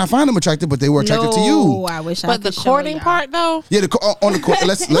we might not find them attractive, but they were attracted to you. I wish. But the courting part, though. Yeah, on the court.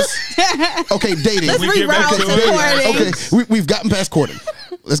 Let's. Okay, dating. Let's reroute to courting. Okay, we've gotten past courting.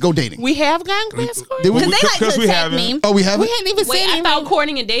 Let's go dating. We have gotten past courting. Because we haven't. Oh, we haven't. We hadn't even said I thought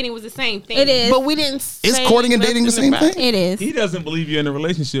courting and dating was the same thing. It is, but we didn't. Is courting and dating the same thing? It is. He doesn't believe you're in a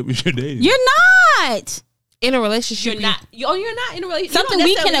relationship if you're dating. You're not in a relationship. You're not. You're not in a relationship. Something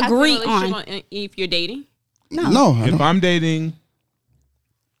we can agree on. If you're dating. No. If I'm dating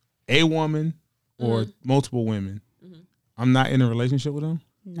a woman or multiple women, I'm not in a relationship with them.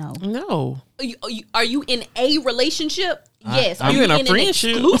 No. Are you in a relationship? Yes. Are you you in a an friendship?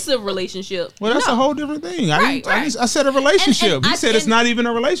 exclusive relationship? Well, that's a whole different thing. Right. I said a relationship. And He said it's not even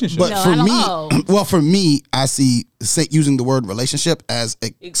a relationship. But for me, I see using the word relationship as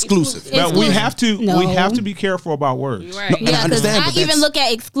exclusive. But we have to be careful about words. Right. No, Yeah, because I even that's- look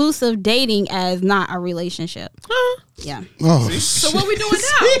at exclusive dating as not a relationship. Yeah. Oh, So what we doing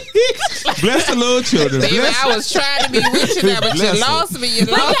now? Bless the little children. Baby, Bless I was trying to be rich in that, but Bless you them. lost me. You But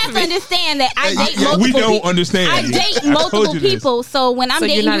you lost have to me. understand that I date multiple we don't people. understand. I date I told multiple you this. people, so when I'm So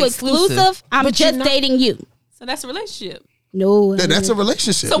you're dating not you exclusive. I'm But you're just not- dating you. So that's a relationship. No. that's a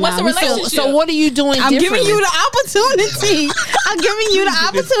relationship. So what's a Nah, we still- relationship? So what are you doing? I'm giving differently? you the opportunity. I'm giving you the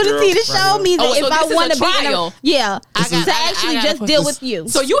opportunity to show me that Oh, so if I this is want a to be in a trial. to actually I just got deal with you.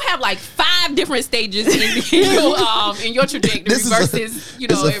 So you have like 5 different stages in your trajectory This is versus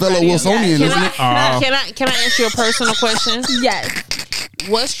it's a fellow everybody else. Wilsonian, Can isn't it? can I ask you a personal question? Yes.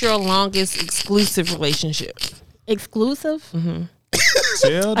 What's your longest exclusive relationship? Exclusive?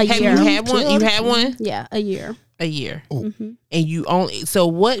 Tell A Have year. you had one? You had one? Yeah, a year. A year. And you only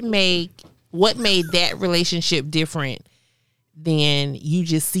what made that relationship different than you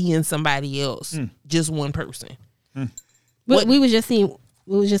just seeing somebody else, just one person? But we was just seeing.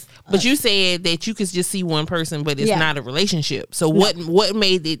 We was just. But you said that you could just see one person, but it's Yeah. not a relationship. So what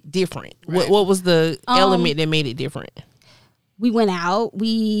made it different? Right. What was the element that made it different? We went out.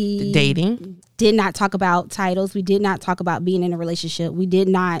 We Dating. did not talk about titles. We did not talk about being in a relationship. We did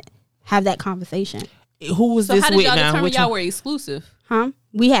not have that conversation. Who was So this how did with y'all now? determine Which y'all one? were exclusive? Huh?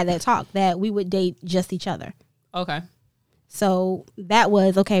 We had that talk that we would date just each other. Okay. So that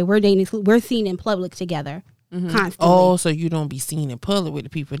was okay. We're dating. We're seen in public together constantly. Oh, so you don't be seen in public with the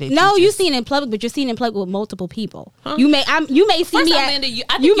people that No, you you're just, seen in public, but you're seen in public with multiple people. You may see First me off, at. Linda, I think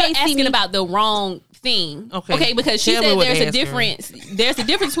you you're may see asking me about the wrong thing. Okay. Because she Tell me said what there's they a asking. difference. There's a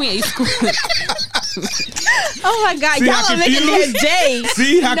difference between exclusive. Oh my God, See y'all how are making their confused? day.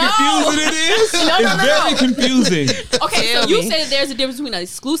 See how No. confusing it is? It's very confusing. Okay, Tell so you me. said there's a difference between an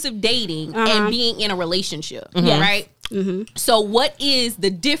exclusive dating and being in a relationship, Yes. right? So what is the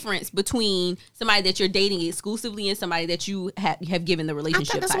difference between somebody that you're dating exclusively and somebody that you have given the I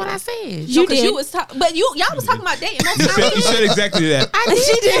relationship thought that's title? what I said. You Because did. you was but y'all was talking about dating multiple You said exactly that.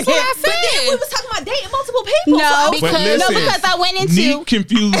 She did. But then we was talking about dating multiple people. No, But because listen, I went into. Neat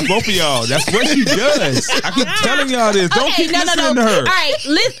confused both of y'all. That's what she does. I keep telling y'all this. Don't keep listening to her.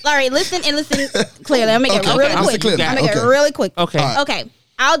 All right, listen and listen clearly. I'll make it Okay, really I'm quick. clear. I'll make it Okay. really quick. Okay. Okay.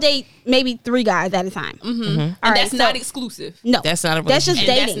 I'll date maybe 3 guys at a time. And All right, that's so- not exclusive. No, That's not a That's just relationship.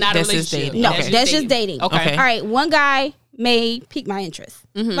 And dating. that's not a That's just relationship. dating. No, Okay. that's just dating. Okay. All right, one guy may pique my interest.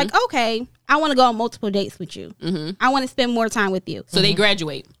 Like, okay, I want to go on multiple dates with you. I want to spend more time with you. So they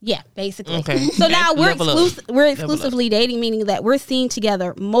graduate. Yeah, basically. Okay. So now we're Level up. we're exclusively dating, meaning that we're seen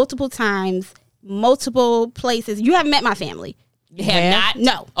together multiple times, multiple places. You haven't met my family. Have not?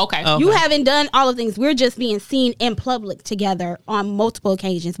 No. Okay. Oh. You Okay. haven't done all of things. We're just being seen in public together on multiple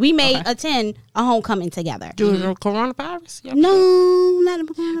occasions. We may attend a homecoming together. During the coronavirus? Yeah. No, not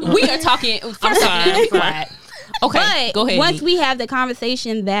a We are talking. I'm sorry. Right. Okay. But go ahead. once Neat. we have the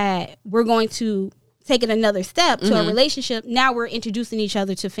conversation that we're going to take it another step to a relationship, now we're introducing each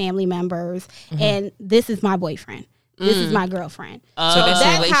other to family members, and this is my boyfriend. This is my girlfriend. So that's a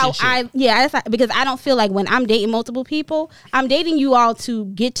That's how relationship. because I don't feel like when I'm dating multiple people, I'm dating you all to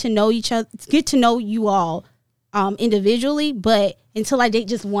get to know each other, get to know you all individually. But until I date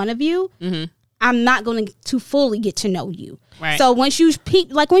just one of you, I'm not going to fully get to know you. Right. So once you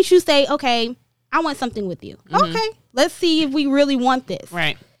once you say, okay, I want something with you. Okay, let's see if we really want this.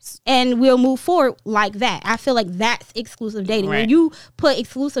 Right. And we'll move forward like that. I feel like that's exclusive dating. Right. When you put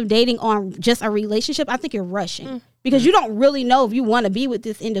exclusive dating on just a relationship, I think you're rushing. Because you don't really know if you want to be with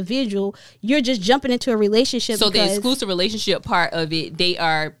this individual. You're just jumping into a relationship. So the exclusive relationship part of it, they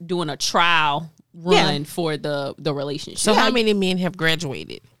are doing a trial run for the relationship. So how many men have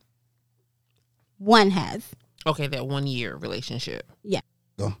graduated? One has. Okay, that 1 year relationship. Yeah.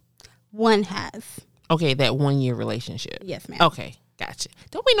 Go. One has. Okay, that 1 year relationship. Yes, ma'am. Okay, gotcha.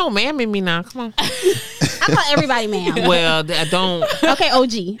 Don't be no ma'am in me now. Come on. I call everybody ma'am. Well, I don't. Okay,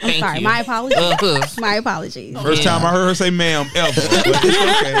 OG. I'm Thank sorry. you. My apologies. My apologies. First time I heard her say ma'am ever. But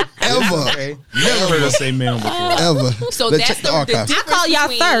it's okay. Ever. Okay. Never heard her say ma'am before. Ever. So Let's that's check the archives. I call y'all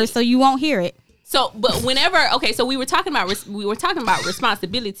sir, so you won't hear it. So, but whenever, okay, so we were talking about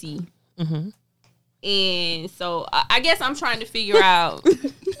responsibility, and so I guess I'm trying to figure out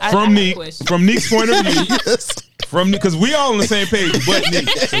From Neek's point of view, because we all on the same page, but Neek,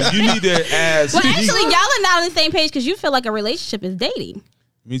 so you need to ask. Well, actually, y'all are not on the same page because you feel like a relationship is dating.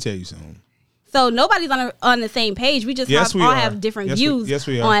 Let me tell you something. So nobody's on the same page. We just all have different views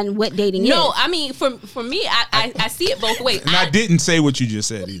on what dating is. No, I mean, for me, I see it both ways. And I didn't say what you just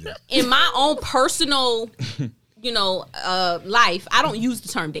said either. In my own personal, life, I don't use the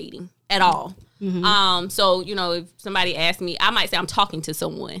term dating at all. Mm-hmm. So, if somebody asks me, I might say I'm talking to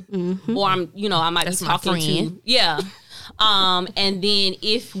someone, or I might be talking to, and then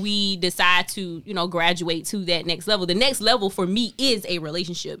if we decide to, graduate to that next level, the next level for me is a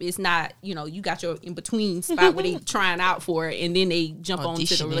relationship. It's not, you got your in between spot where they trying out for it and then they jump on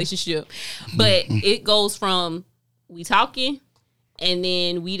to the relationship. But it goes from we talking and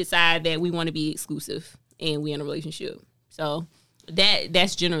then we decide that we want to be exclusive and we in a relationship. So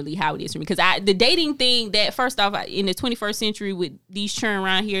that's generally how it is for me. Because the dating thing, that first off, in the 21st century with these churn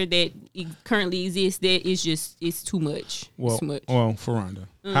around here that currently exists, that is just, it's too much. Well, it's too much. Well, Ferranda,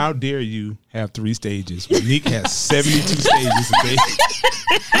 how dare you have 3 stages when Neek has 72 stages of dating?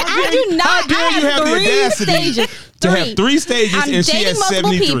 I do not. How dare you have the audacity to have 3 stages and she has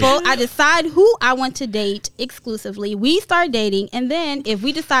 73? People. I decide who I want to date exclusively. We start dating, and then if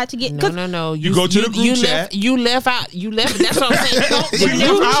we decide to get no, you go to the group chat. You left out. That's what I'm saying.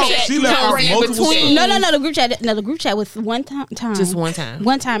 She left out multiple stages. No, the group chat. No, the group chat was one time. Just one time.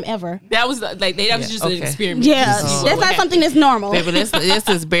 One time ever. That was just an experiment. Yeah, that's not something that's normal. Baby, let's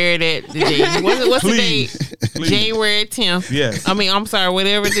just bury that today. What's the date? January 10th. Yes. I mean, I'm sorry,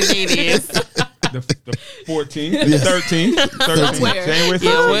 whatever the date is. The 14th, 13th, January 13th.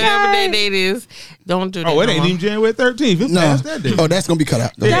 Yeah, whatever that date is. Don't do that. Oh, it ain't even January 13th. It's past that day. Oh, that's going to be cut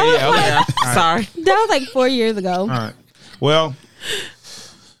out. Yeah. Sorry. That was like 4 years ago. All right. Well,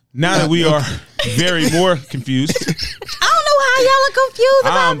 now that we are very more confused. I don't know how y'all are confused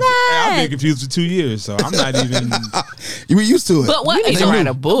about that. I've been confused for 2 years, so I'm not even. You were used to it. But what? You need to write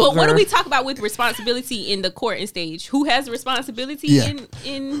a book. But what do we talk about with responsibility in the courting stage? Who has responsibility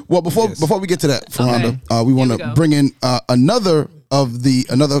in? Well, before we get to that, Ferranda, we want to bring in another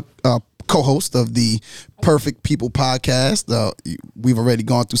co-host of the Perfect People podcast. We've already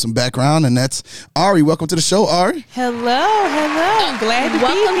gone through some background, and that's Ari. Welcome to the show, Ari. Hello. Glad to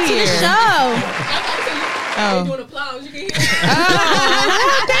Welcome be here. to the show. Oh. Doing applause, you can hear.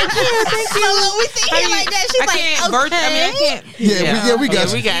 Thank you. So we sit here like that. She's I can't. We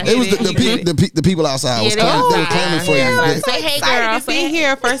got you. It was the people outside. They were clamoring for you. Say hey, girl. To be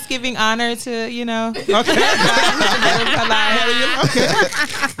here. First giving honor to Okay.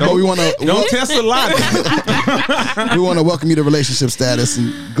 But we want to Don't test the logic. we want to welcome you to Relationship Status,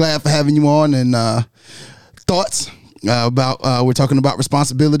 and glad for having you on. And thoughts about we're talking about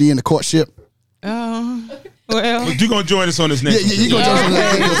responsibility in the courtship. Oh, well. You're going to join us on this next Yeah, you're going to join us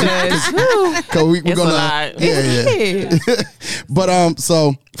on this next because we're going to. Yeah. But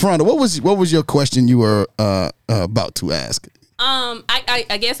so Ferranda, what was your question you were about to ask?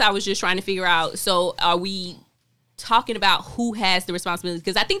 I guess I was just trying to figure out. So are we talking about who has the responsibility?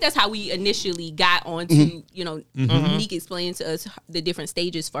 Because I think that's how we initially got onto, Neek explained to us the different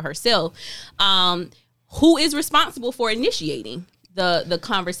stages for herself. Who is responsible for initiating the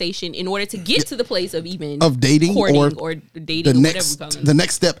conversation in order to get to the place of even dating courting or dating the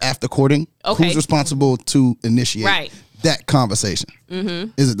next step after courting? Okay. Who's responsible to initiate that conversation?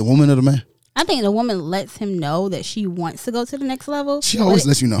 Mm-hmm. Is it the woman or the man? I think the woman lets him know that she wants to go to the next level. She always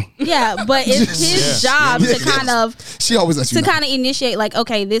lets you know. Yeah, but it's his job to kind of. She always lets you know. To kind of initiate, like,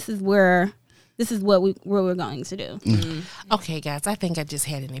 okay, this is what we're going to do. Mm-hmm. Okay, guys, I think I just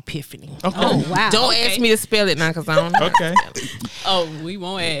had an epiphany. Okay. Oh, wow. Don't ask me to spell it now because I don't know. Okay. Oh, we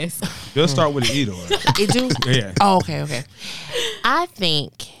won't ask. We'll start with an E though. It do? Yeah. Oh, okay. I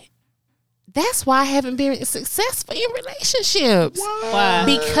think that's why I haven't been successful in relationships. Wow.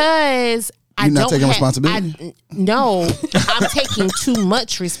 Because You're not taking responsibility? No, I'm taking too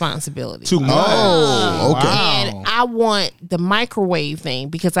much responsibility. Too much. Oh, okay. And I want the microwave thing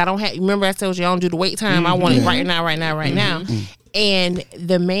because I don't have. Remember, I told you I don't do the wait time. I want it right now. And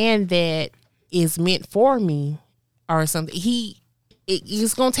the man that is meant for me or something,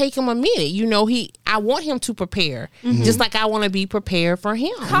 it's gonna take him a minute. You know, I want him to prepare, just like I want to be prepared for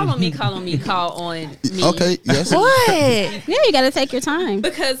him. Call on me. Call on me. Okay, yes. What? Yeah, you got to take your time.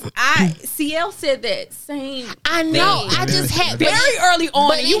 Because CL said that same. I know. thing I just had very early on,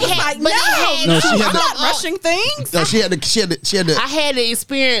 but and you it was had- like, but it had- she had I'm not rushing things. No, she had to. I had to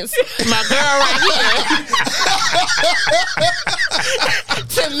experience my girl right here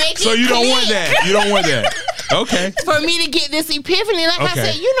to make So it you don't want click. that. You don't want that. Okay. For me to get this epiphany, like I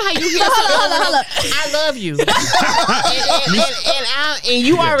Okay. said, you know how you hear Hold up. I love you, and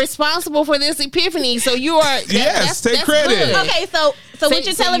you are responsible for this epiphany. So you are. Yes, take credit. good. Okay, so what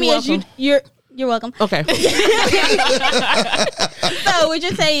you're telling me is you're welcome. Okay. So what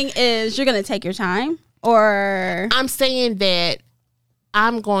you're saying is you're gonna take your time, or I'm saying that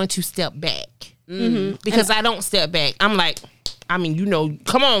I'm going to step back because I don't step back. I'm like,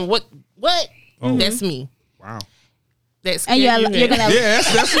 come on, what? Oh. That's me. Wow. That's and you're gonna Yeah,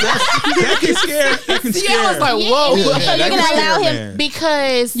 that can scare. That can scare. I was like, whoa. so you're that gonna can allow scare, him. man.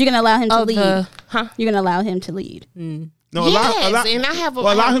 Because You're gonna allow him to of lead. you're Gonna allow him to lead. No, Yes, and I have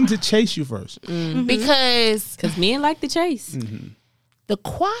allow him to chase you first. because men like the chase. the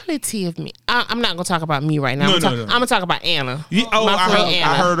quality of me. I'm not gonna talk about me right now. No, I'm no. gonna talk about Anna.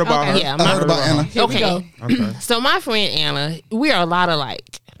 I heard about her. Yeah, I heard about Anna. Okay. So my friend Anna, we are a lot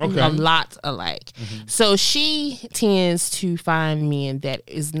alike. Okay. A lot alike. So she tends to find men that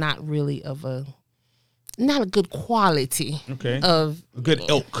is not really not a good quality Okay. of A good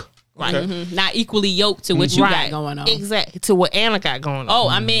ilk. Right. Okay. Not equally yoked to what you got going on. Exactly. To what Anna got going on. Oh,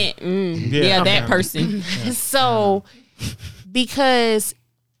 I meant that person. So because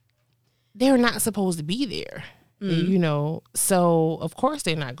they're not supposed to be there. You know, so of course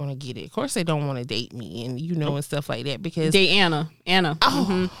they're not going to get it. Of course they don't want to date me, and and stuff like that because Date Anna.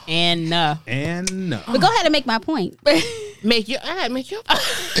 Oh. Anna. And no. But go ahead and make my point. make your Yep, you're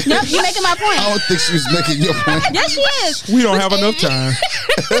making my I point. don't think she was making your point. Yes, she is. We don't have enough time.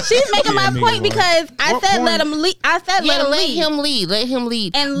 She's making my make point it because I What said point? let him lead. I said Yeah, let him let lead. him lead. Let him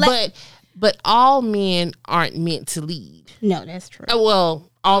lead. And but all men aren't meant to lead. No, that's true. Well,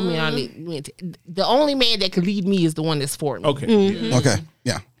 all men aren't meant to. The only man that can lead me is the one that's for me. Okay. Yeah. Okay,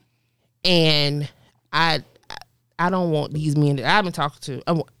 yeah. And I don't want these men that I've been talking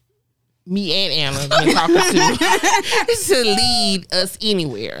to. Me and Anna been talking to lead us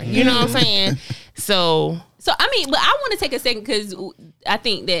anywhere. You know what I'm saying? So I mean, but I want to take a second because I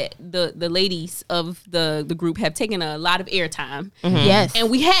think that the ladies of the group have taken a lot of airtime. Yes.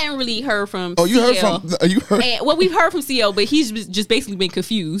 And we hadn't really heard from Oh, you heard CL. from? You heard? And, well, we've heard from CL, but he's just basically been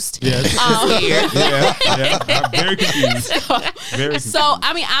confused. Yeah. I'm very confused. Very confused. So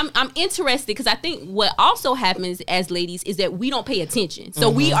I mean, I'm interested because I think what also happens as ladies is that we don't pay attention. So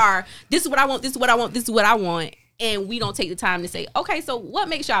we are, this is what I want, this is what I want, this is what I want, and we don't take the time to say, okay, so what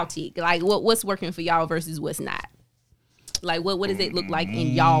makes y'all tick? Like what's working for y'all versus what's not? Like what does it look like in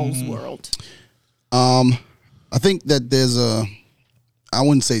y'all's world? I think that there's I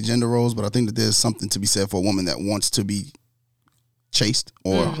wouldn't say gender roles, but I think that there's something to be said for a woman that wants to be chased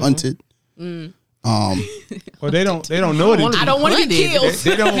or hunted. Well, they don't know it. I don't want to get killed.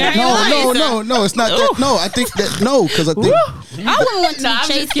 They don't. No, it's not that. No, I think that because I think I wouldn't want to No, I'm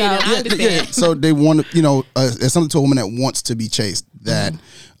chase just kidding. though. I understand. so they want to, there's something to a woman that wants to be chased that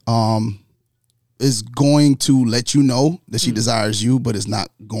is going to let you know that she desires you, but is not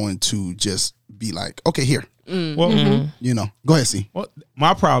going to just be like, okay, here, Well, go ahead, see. well,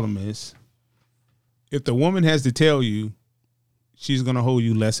 my problem is if the woman has to tell you, she's going to hold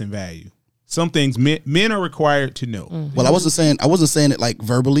you less in value. Some things men are required to know. Well, I wasn't saying it like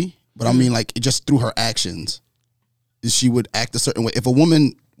verbally, but I mean like just through her actions. She would act a certain way. If a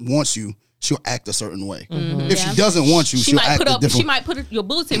woman wants you, she'll act a certain way. If she doesn't want you, She she'll might act put a up. different. She might put your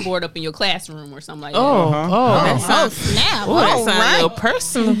bulletin board up in your classroom or something like that. that sounds Snap. that sounds a little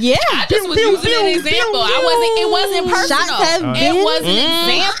personal. Yeah. I just was using an example. It wasn't personal. Shots have been. It was an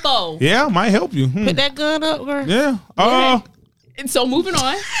example. Yeah, might help you. Put that gun up, girl. Yeah. And so moving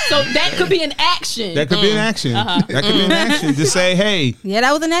on. So that could be an action. That could be an action. That could be an action. Just say, hey, Yeah,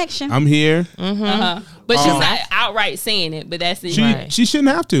 that was an action. I'm here. But she's not outright saying it. But that's it. She shouldn't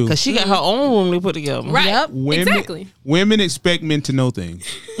have to. Because she got her own room to put together. Right. Yep. Exactly. Women expect men to know things,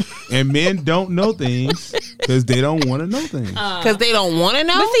 and men don't know things because they don't want to know things. Because they don't want to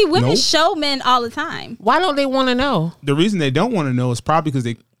know. But see, women Nope. show men all the time. Why don't they want to know? The reason they don't want to know is probably because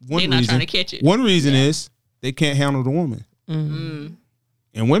one They're not trying to catch it. One reason is they can't handle the woman. Mm-hmm.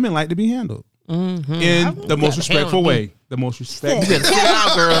 And women like to be handled. Mm-hmm. In the most respectful way. The most respectful. Sit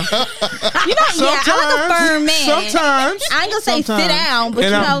down, girl. You know, yeah, I like a firm man. Sometimes. I ain't gonna say sit down, but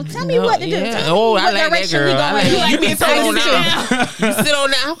tell me what to do. Yeah. Tell me what I like direction that girl. we going. I like You that. You being can sit on told down. You sit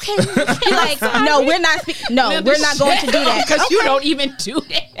on down. Okay. You're like, no, we're not. We're not going to do that because you don't even do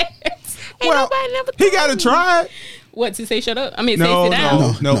that. Well, he got to try it. What, to say shut up? I mean, No, say sit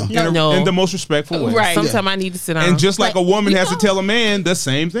down. no. In the most respectful way. Right. Sometimes I need to sit down. And just like a woman has to tell a man the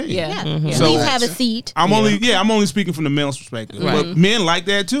same thing. Yeah. Yeah. So- Please have a seat. I'm only speaking from the male's perspective. Right. But men like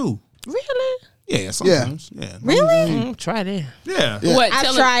that too. Really? Yeah, sometimes. Yeah. Really? Try that. Yeah. What?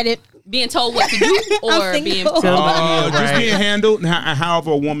 I've tried it. Being told what to do or being single. Just being handled, and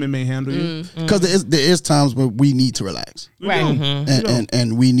however a woman may handle you. Because there is times where we need to relax, right.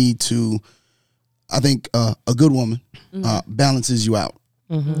 and we need to. I think a good woman balances you out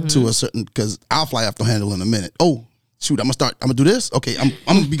to a certain. Because I'll fly off the handle in a minute. Oh shoot! I'm gonna do this. Okay, I'm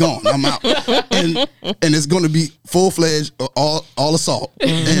gonna be gone. I'm out, and it's gonna be full-fledged all assault.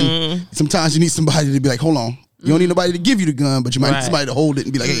 And sometimes you need somebody to be like, hold on. You don't need nobody to give you the gun, but you might need somebody to hold it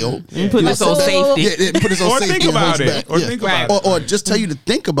and be like, hey, yo. Put this on safety. Yeah, put this on Or safety. think about it. Or Think about it. Or just tell you to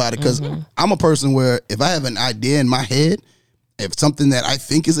think about it. Because I'm a person where if I have an idea in my head, if something that I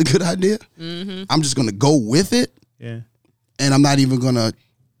think is a good idea, I'm just going to go with it. Yeah. And I'm not even going to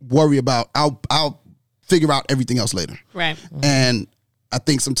worry about, I'll figure out everything else later. Right. And I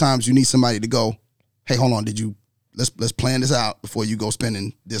think sometimes you need somebody to go, hey, hold on, let's plan this out before you go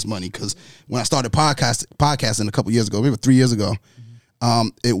spending this money. Because when I started podcasting a couple years ago, maybe 3 years ago,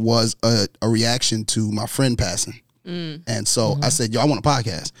 it was a reaction to my friend passing. And so I said, yo, I want a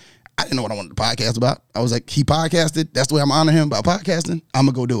podcast. I didn't know what I wanted to podcast about. I was like, he podcasted. That's the way I'm honoring him by podcasting. I'm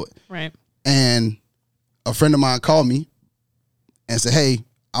going to go do it. Right. And a friend of mine called me and said, hey,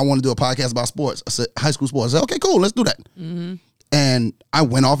 I want to do a podcast about sports. I said, high school sports. I said, okay, cool. Let's do that. And I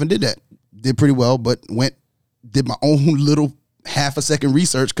went off and did that. Did pretty well, but did my own little half a second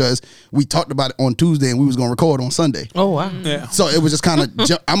research because we talked about it on Tuesday and we was going to record on Sunday. Oh, wow. Yeah. So it was just kind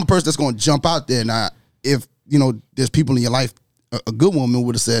of, I'm a person that's going to jump out there. Now, if, there's people in your life, a good woman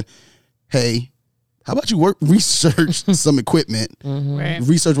would have said, hey, how about you research some equipment, Right.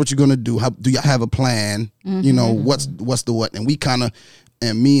 research what you're going to do. How do you have a plan? What's the what? And we kind of,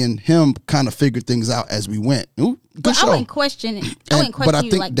 and me and him kind of figured things out as we went. Ooh, good But show. I wouldn't question it. I wouldn't question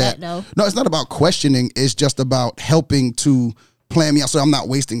you like that, though. No, it's not about questioning. It's just about helping to plan me out so I'm not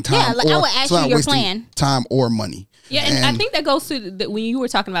wasting time. Yeah, like I would ask so I'm you not your wasting plan. time or money. Yeah, and I think that goes to when you were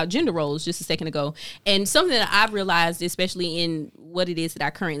talking about gender roles just a second ago, and something that I've realized, especially in what it is that I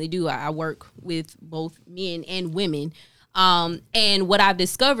currently do, I work with both men and women, and what I've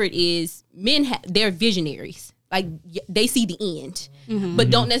discovered is men they're visionaries. Like they see the end, but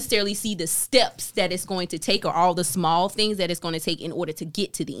don't necessarily see the steps that it's going to take or all the small things that it's going to take in order to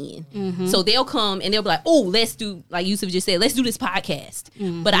get to the end. So they'll come and they'll be like, oh, let's do, like Yusuf just said, let's do this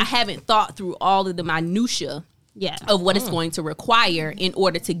podcast. But I haven't thought through all of the minutia of what it's going to require in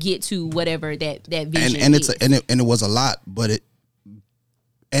order to get to whatever that vision is. It was a lot, but it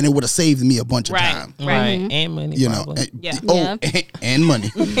would have saved me a bunch of time. Right. And money, probably. And money.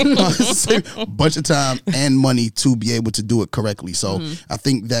 Save a bunch of time and money to be able to do it correctly. So I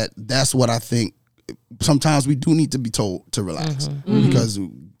think that's what I think. Sometimes we do need to be told to relax because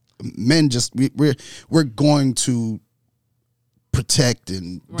men just we're going to protect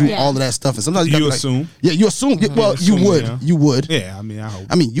and do all of that stuff, and sometimes you assume. You assume. Well, you would. Yeah. You would. Yeah, I mean, I hope.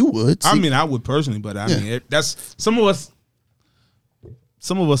 I mean, you would. I mean, I would personally, but I mean, that's some of us.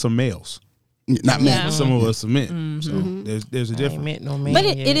 Some of us are males. Not men. Some of us are men. So there's a difference. No man But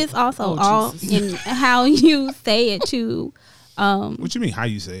it is also all in how you say it too. What you mean? How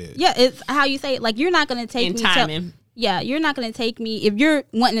you say it? Yeah, it's how you say it. Like you're not going to take In me. timing. You're not going to take me if you're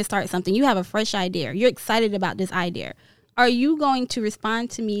wanting to start something. You have a fresh idea. You're excited about this idea. Are you going to respond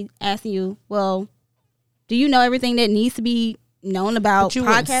to me asking you, well, do you know everything that needs to be known about you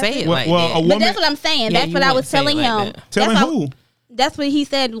wouldn't podcasting? say it Well, like that. a woman. But that's what I'm saying. Yeah, That's you what I was wouldn't say it telling like him. that. Telling who? That's what he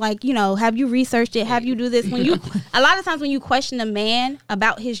said. Like, have you researched it? Have you do this? When you, a lot of times when you question a man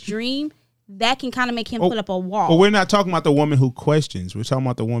about his dream, that can kind of make him put up a wall. But we're not talking about the woman who questions. We're talking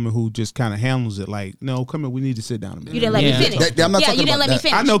about the woman who just kind of handles it. Like, no, come here. We need to sit down a minute. You didn't let me finish. I'm not yeah, talking you didn't about let me that.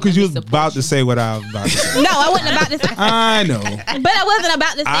 finish. I know because you was about to say what I was about to say. No, I wasn't about to say. I know. But I wasn't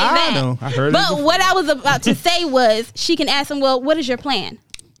about to say that. I know. I heard it. But before. what I was about to say was, she can ask him, well, what is your plan?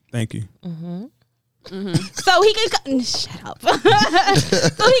 Thank you. So he can shut up. So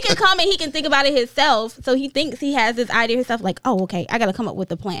he can come and he can think about it himself. So he thinks he has this idea himself. Like, oh, okay, I got to come up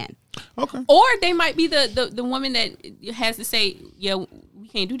with a plan. Okay. Or they might be the woman that has to say, yeah, we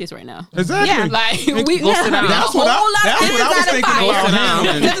can't do this right now. Exactly. Yeah. Like we That's what I was thinking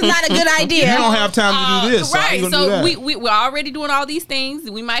about him. This is not a good idea. You don't have time to do this. Right. So, So we're already doing all these things.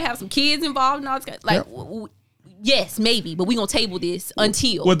 We might have some kids involved and all this. Like, yes, maybe, but we're going to table this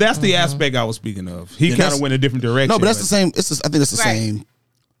until. Well, that's the aspect I was speaking of. He kind of went a different direction. No, but that's the same. I think that's the same.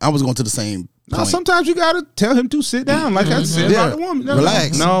 I was going to the same No, point. sometimes you got to tell him to sit down. Like I said about the woman. No,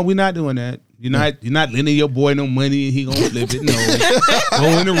 Relax. No, we're not doing that. You're not lending your boy no money and he gonna flip it. No, go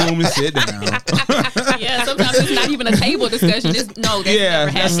in the room and sit down. Yeah, sometimes it's not even a table discussion. It's, no, that's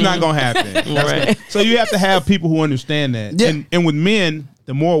never that's happening. not gonna happen. Right. So you have to have people who understand that. Yeah. And with men,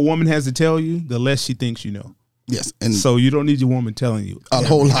 the more a woman has to tell you, the less she thinks you know. Yes, and So you don't need your woman telling you a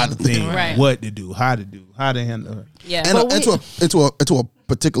whole lot of things. Right. what to do, how to handle her. Yeah. And to a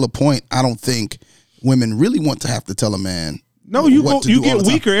particular point, I don't think women really want to have to tell a man. No, you what go, to you do all get the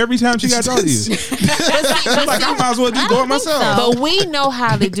time. weaker every time she got to talk to you. I'm like, I might as well just go it myself. But we know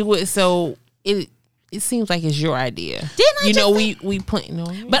how to do it, so it seems like it's your idea. Didn't I you know just we plan? No,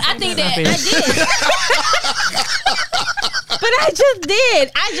 But I think that I did. But I just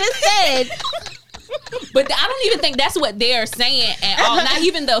did. I just said. But I don't even think that's what they're saying at all. Not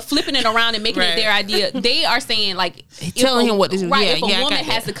even the flipping it around and making it their idea. They are saying like Telling him what to do. Right. Yeah, if a yeah, I woman got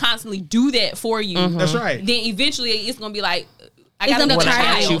has that. to constantly do that for you, That's right. then eventually it's gonna be like, I It's got gonna a be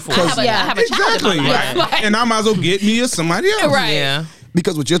tired. child. For. I have a child Exactly. in my life. Right. Like, And I might as well get me or somebody else. Right. Yeah.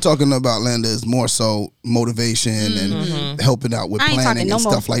 Because what you're talking about, Linda, is more so motivation and helping out with I ain't planning talking no and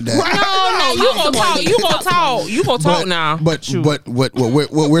more. stuff like that. No, you gonna talk. You gonna talk. You gonna talk now. But what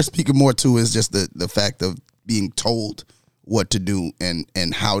we're speaking more to is just the fact of being told what to do and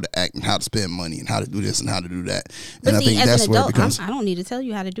how to act and how to spend money and how to do this and how to do that. But And I see, think as that's an where it adult, becomes. I don't need to tell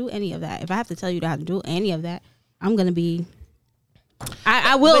you how to do any of that. If I have to tell you how to do any of that, I'm gonna be.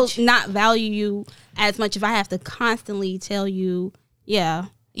 I will not value you as much if I have to constantly tell you. Yeah.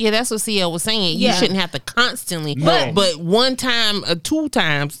 Yeah, that's what CL was saying. Yeah. You shouldn't have to constantly, No. but one time or two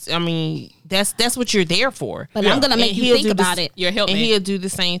times. I mean, that's what you're there for. But I'm gonna make And you he'll think do about this- it. Your and helpmate. he'll do the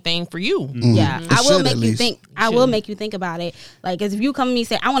same thing for you. Yeah, I will should, make at you least. think. I will make you think about it. Like, if you come to me and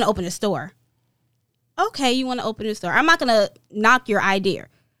say, "I want to open a store," okay, you want to open a store. I'm not gonna knock your idea.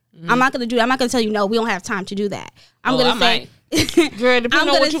 I'm not gonna do that. I'm not gonna tell you no. We don't have time to do that. I'm Oh, gonna I say. Girl, depending on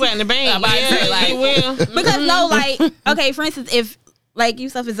gonna what you got in the bank. I'm about to say, like, you will. Because no, like, okay, for instance, if like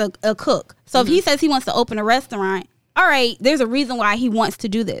Yusuf is a cook, so if he says he wants to open a restaurant, all right, there's a reason why he wants to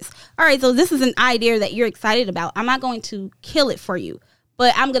do this. All right, so this is an idea that you're excited about. I'm not going to kill it for you,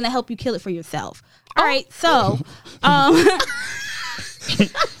 but I'm going to help you kill it for yourself. All right, so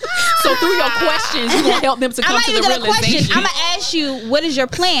So through your questions, you're gonna help them to I'm come not to even the gonna question. realization. I'm gonna ask you, what is your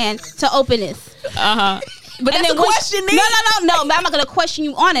plan to open this? But that's a question. No. But I'm not gonna question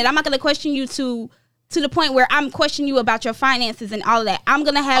you on it. I'm not gonna question you to the point where I'm questioning you about your finances and all of that. I'm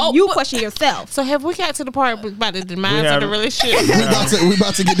gonna have you question yourself. So have we got to the part about the demise of the haven't. relationship? we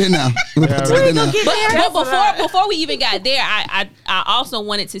about to get there now. We about to get there now. But before we even got there, I also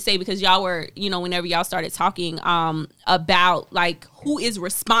wanted to say, because y'all were, whenever y'all started talking about like who is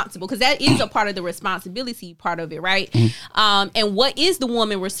responsible, because that is a part of the responsibility part of it, right? And what is the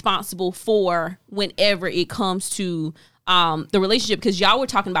woman responsible for whenever it comes to the relationship? Because y'all were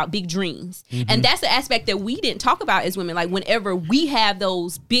talking about big dreams, and that's the aspect that we didn't talk about as women. Like, whenever we have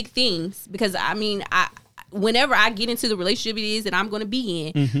those big things, because whenever I get into the relationship it is that I'm going to be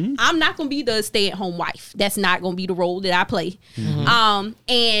in, I'm not going to be the stay-at-home wife. That's not going to be the role that I play.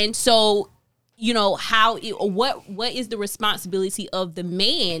 And so, what is the responsibility of the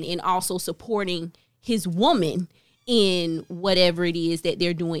man in also supporting his woman in whatever it is that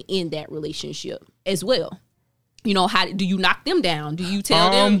they're doing in that relationship as well? How do you knock them down? Do you tell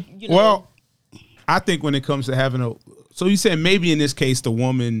them? Well, I think when it comes to having so you said maybe in this case the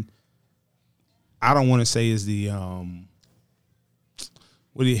woman, I don't want to say is the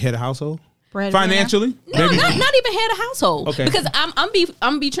head of household financially. No, Maybe. not even head of household. Okay. Because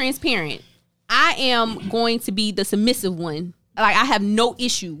I'm be transparent. I am going to be the submissive one. Like, I have no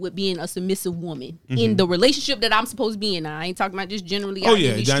issue with being a submissive woman in the relationship that I'm supposed to be in. Now, I ain't talking about just generally. Oh out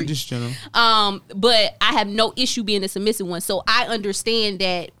yeah, in the not street. just general. But I have no issue being a submissive one. So I understand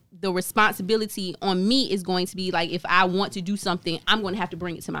that the responsibility on me is going to be like, if I want to do something, I'm going to have to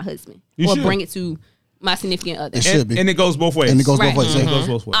bring it to my husband or should. bring it to my significant other. It should be. And it goes both ways. And it goes Right. both ways. It yeah. goes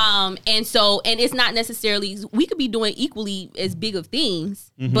both ways. And it's not necessarily, we could be doing equally as big of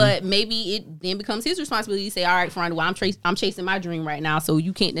things, but maybe it then becomes his responsibility to say, all right, Ferranda, well, I'm chasing my dream right now, so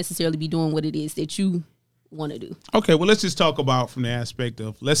you can't necessarily be doing what it is that you want to do. Okay, well, let's just talk about from the aspect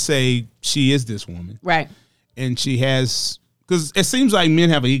of, let's say she is this woman. Right. And she has, because it seems like men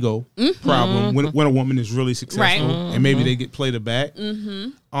have an ego problem when a woman is really successful, Right. and maybe they get played aback.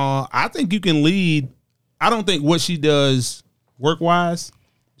 I think you can lead. I don't think what she does work wise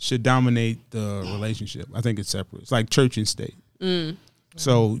should dominate the relationship. I think it's separate. It's like church and state.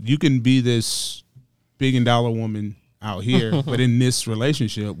 So you can be this $1 billion woman out here, but in this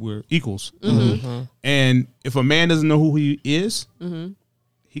relationship, we're equals. And if a man doesn't know who he is,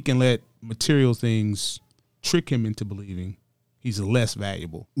 he can let material things trick him into believing he's less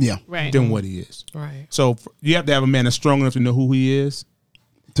valuable Right. than what he is. Right. So you have to have a man that's strong enough to know who he is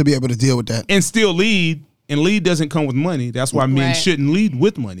To be able to deal with that. and still lead. And lead doesn't come with money. That's why men Right. shouldn't lead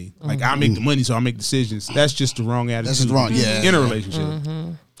with money. Like, I make the money, so I make decisions. That's just the wrong attitude. That's just wrong, yeah. In a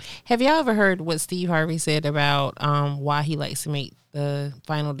relationship. Have y'all ever heard what Steve Harvey said about why he likes to make the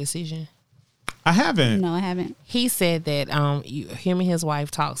final decision? I haven't. No, I haven't. He said that him and his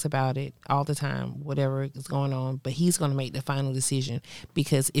wife talks about it all the time, whatever is going on, but he's going to make the final decision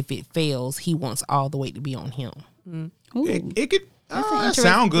because if it fails, he wants all the weight to be on him. Ooh. It could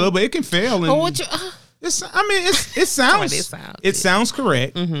sound good, but it can fail. And it sounds. It sounds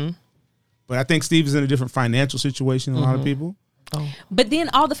correct. But I think Steve is in a different financial situation than a lot of people. But then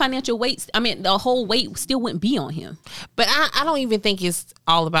all the financial weights, the whole weight still wouldn't be on him. But I don't even think it's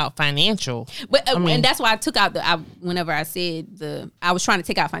all about financial. But and that's why I took out whenever I said I was trying to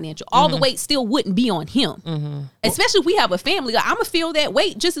take out financial, all the weight still wouldn't be on him. Especially if we have a family. I'm gonna feel that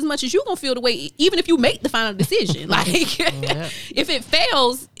weight just as much as you're gonna feel the weight, even if you make the final decision. Like if it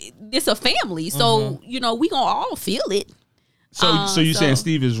fails, it's a family, so we gonna all feel it. So you're saying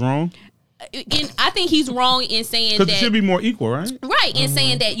Steve is wrong? And I think he's wrong in saying that Because it should be more equal, right? Right, in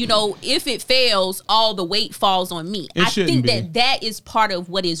saying that, if it fails, all the weight falls on me. I think that is part of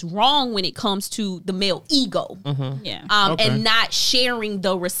what is wrong when it comes to the male ego. Yeah. And not sharing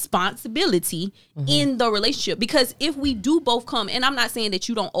the responsibility in the relationship. Because if we do both come, and I'm not saying that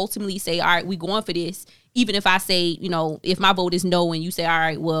you don't ultimately say, all right, we're going for this. Even if I say, if my vote is no and you say, all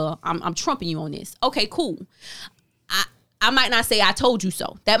right, well, I'm trumping you on this. Okay, cool. I might not say I told you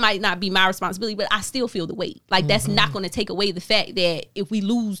so. That might not be my responsibility, but I still feel the weight. Like that's not going to take away the fact that if we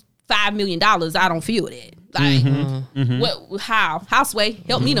lose $5 million, I don't feel that. Like, what? How? Sway?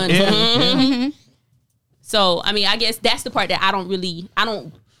 Help me to understand. So, I guess that's the part that I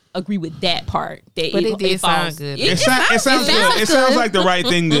don't agree with that part. That But it did sound falls. good. It sounds good. It sounds like the right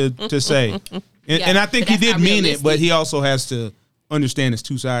thing to say. And I think he did mean it, but he also has to understand it's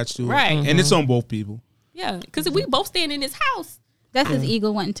two sides to it. Right. And it's on both people. Yeah, because if we both stand in this house. That's his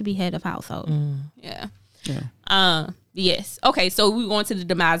ego wanting to be head of household. Yeah. Yes. Okay, so we're going to the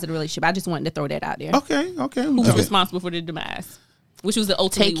demise of the relationship. I just wanted to throw that out there. Okay. Who was responsible for the demise? Which was the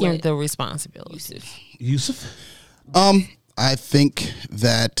ultimate Taking the responsibility. Yusuf? I think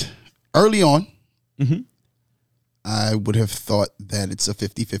that early on, I would have thought that it's a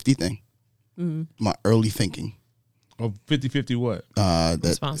 50-50 thing. My early thinking. Or 50-50 what? That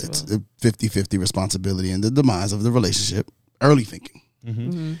it's a 50-50 responsibility in the demise of the relationship. Early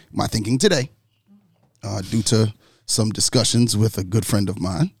thinking. My thinking today, due to some discussions with a good friend of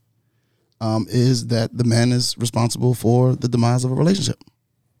mine, is that the man is responsible for the demise of a relationship.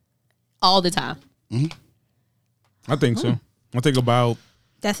 All the time. I think so. I think about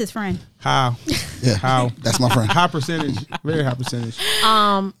That's his friend. how. Yeah, How? that's my friend. High percentage. Very high percentage.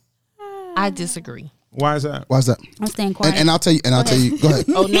 I disagree. Why is that? Why is that? I'm staying quiet. And I'll tell you. Go ahead.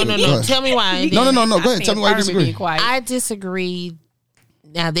 Oh, no. Go ahead. Tell me why. No. Go ahead. Tell me why you disagree. I disagree.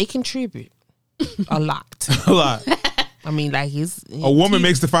 Now, they contribute a lot. A lot. I mean, like A woman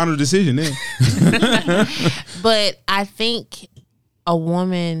makes the final decision then. But I think a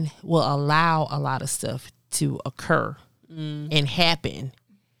woman will allow a lot of stuff to occur and happen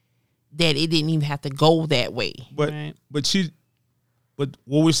that it didn't even have to go that way. But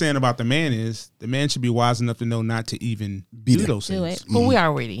what we're saying about the man is the man should be wise enough to know not to even do those things. But we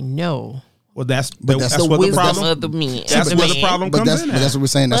already know. Well, that's the what wisdom the problem of the men. That's where the problem comes in. But that's what we're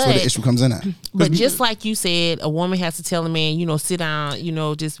saying. That's where the issue comes in at. But just like you said, a woman has to tell a man, sit down,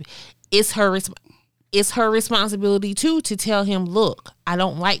 just it's her responsibility too to tell him, look, I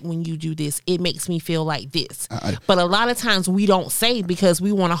don't like when you do this. It makes me feel like this. But a lot of times we don't say because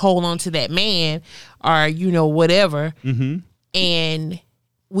we want to hold on to that man or whatever, and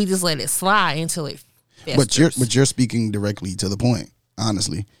we just let it slide until it festers. But you're speaking directly to the point,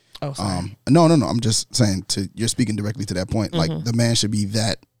 honestly. Oh, sorry. No. I'm just saying you're speaking directly to that point. Like the man should be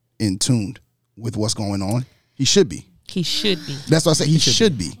that in tuned with what's going on. He should be. He should be. That's why I say he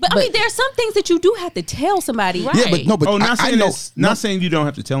should be. But there are some things that you do have to tell somebody. Right. Yeah, but no. But not saying you don't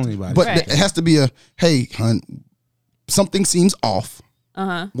have to tell anybody. But it has to be hey, hun, something seems off.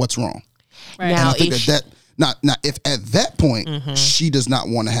 What's wrong? Right. And Now, I think Now, if at that point she does not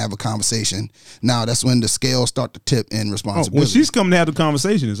want to have a conversation, now that's when the scales start to tip in responsibility. When she's coming to have the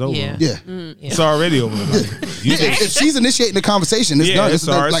conversation, it's over. Yeah. It's already over. If she's initiating the conversation, it's done. It's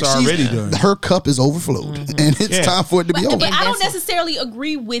already done. Her cup is overflowed, and it's time for it to be over. But I don't necessarily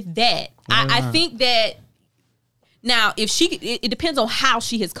agree with that. I think that now, if it depends on how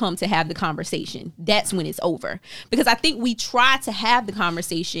she has come to have the conversation. That's when it's over. Because I think we try to have the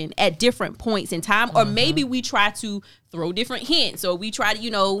conversation at different points in time, or maybe we try to throw different hints, or we try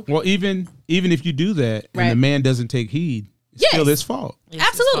to, Well, even if you do that and the man doesn't take heed, it's still his fault.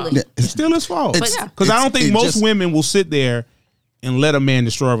 Absolutely. It's still his fault. Because I don't think most women will sit there and let a man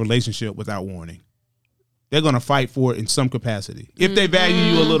destroy a relationship without warning. They're gonna fight for it in some capacity. If they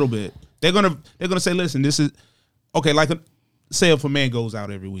value you a little bit, they're gonna say, listen, this is okay, like say if a man goes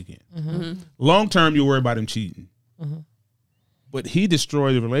out every weekend. Long term, you worry about him cheating. But he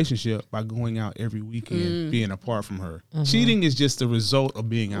destroyed the relationship by going out every weekend, being apart from her. Cheating is just the result of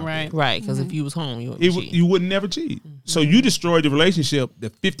being out there. Right, because if you was home, you would never cheat. So you destroyed the relationship the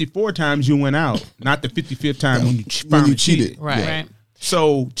 54 times you went out, not the 55th time when you finally cheated. Right.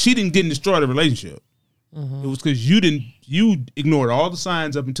 So cheating didn't destroy the relationship. It was because you ignored all the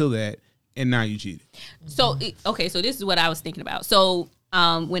signs up until that, and now you cheated. So, so this is what I was thinking about. So,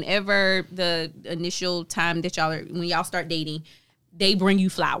 whenever the initial time that when y'all start dating, they bring you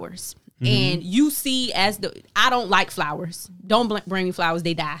flowers. And you see I don't like flowers. Don't bring me flowers.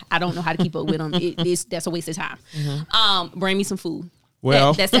 They die. I don't know how to keep up with them. That's a waste of time. Bring me some food.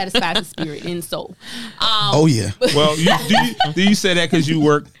 Well, that satisfies the spirit and soul. Oh yeah. Well, do you say that because you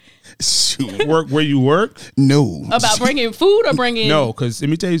work where you work? No. About bringing food or bringing? No, because let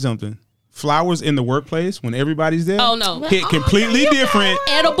me tell you something. Flowers in the workpace when everybody's there. Oh no, hit completely different.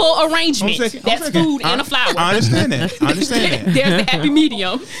 Edible arrangement. That's food and a flower. I understand that. There's the happy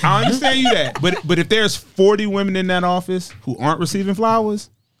medium. I understand you that. But if there's 40 women in that office who aren't receiving flowers,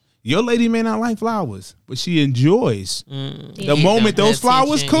 your lady may not like flowers, but she enjoys the moment those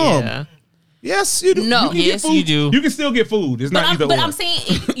flowers come. Yeah. Yes, you do. No, you do. You can still get food. It's not either. But I'm saying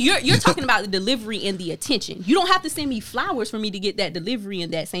you're talking about the delivery and the attention. You don't have to send me flowers for me to get that delivery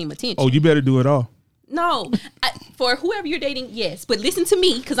and that same attention. Oh, you better do it all. No, for whoever you're dating, yes. But listen to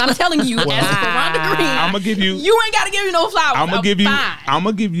me, because I'm telling you, as Veronda Green, I'm gonna give you. You ain't got to give me no flowers. I'm gonna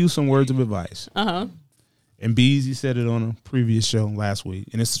give you some words of advice. And Beezy said it on a previous show last week,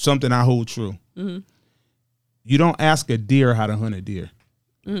 and it's something I hold true. You don't ask a deer how to hunt a deer.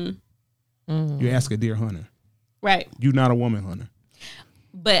 You ask a deer hunter. Right. You're not a woman hunter.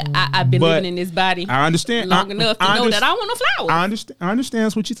 But I've been living in this body. I understand long enough to know that I want no flowers. I understand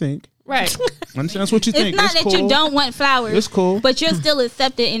that's what you think. Right. I understand that's what you think. It's not that you don't want flowers. It's cool. But you'll still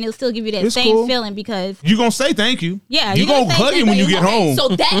accept it, and it'll still give you that same feeling because you're gonna say thank you. Yeah. You're gonna hug him when you get home. So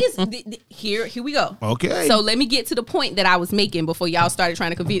that is here we go. Okay. So let me get to the point that I was making before y'all started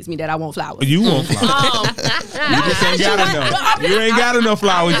trying to convince me that I want flowers. You want flowers. You just ain't got enough. You ain't got enough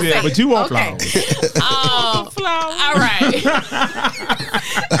flowers yet, but you want flowers. Flowers. All right.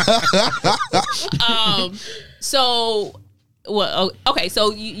 So. Well, okay,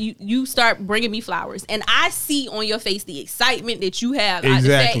 so you start bringing me flowers, and I see on your face the excitement that you have,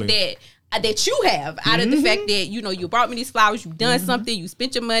 exactly. out of the fact that you have out of the fact that you brought me these flowers, you've done something, you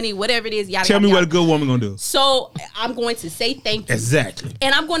spent your money, whatever it is. Yada, Tell yada, me yada. what a good woman gonna do. So I'm going to say thank you, exactly,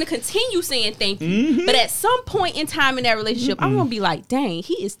 and I'm going to continue saying thank you. But at some point in time in that relationship, I'm gonna be like, dang,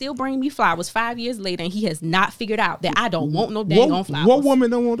 he is still bringing me flowers 5 years later, and he has not figured out that I don't want no dang on flowers. What woman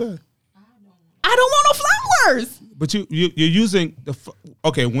don't want that? I don't want no flowers. But you're using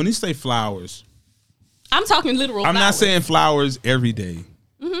okay. When you say flowers, I'm talking literal. I'm flowers. not saying flowers every day.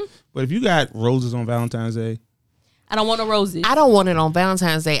 But if you got roses on Valentine's Day, I don't want no roses. I don't want it on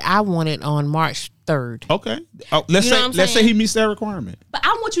Valentine's Day. I want it on March 3rd. Okay. Let's say he meets that requirement. But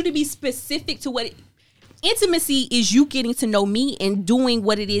I want you to be specific to what intimacy is. You getting to know me and doing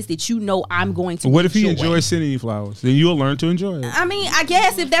what it is that I'm going to. What if he enjoys sending you flowers? Then you'll learn to enjoy it. I mean, I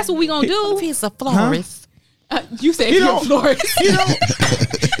guess if that's what we're gonna do. If he's a florist. You said he's a florist. I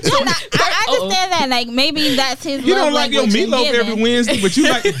understand that. Like maybe that's his. You don't like your meatloaf every Wednesday, but you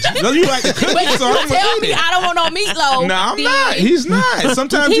like to cook. But so you tell me I don't want no meatloaf. No, I'm not. He's not.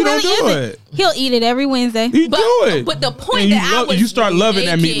 Sometimes you don't do it. He'll eat it every Wednesday. He do it. But the point you start loving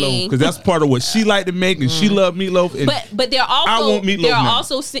that meatloaf because that's part of what she like to make, and she love meatloaf. And but there are also I want meatloaf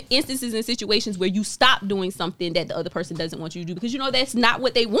also instances and situations where you stop doing something that the other person doesn't want you to do because that's not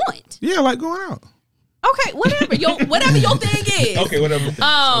what they want. Yeah, like going out. Okay, whatever your thing is. Okay, whatever.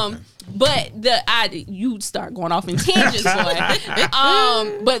 But you start going off in tangents, boy.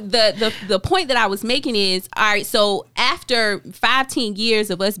 But the point that I was making is, all right, so after 5-10 years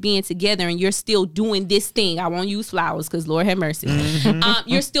of us being together and you're still doing this thing, I won't use flowers because Lord have mercy.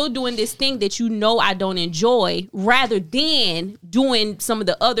 You're still doing this thing that you know I don't enjoy, rather than doing some of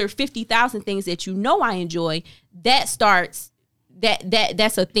the other 50,000 things that you know I enjoy. That starts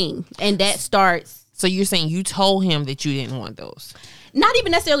that's a thing, and that starts. So you're saying you told him that you didn't want those? Not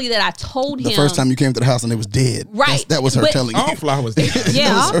even necessarily that I told him. The first time you came to the house and it was dead. Right. That was her telling you. All flowers dead.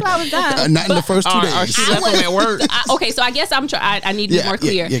 Yeah, all flowers died. Not in the first 2 days. Or she left them at work. Okay, so I guess I need to be more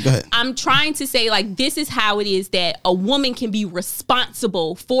clear. Yeah, go ahead. I'm trying to say, like, this is how it is that a woman can be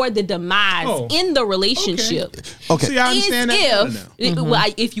responsible for the demise in the relationship. Okay. See, I understand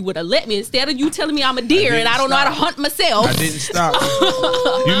that. If you would have let me, instead of you telling me I'm a deer and I don't know how to hunt myself. I didn't stop.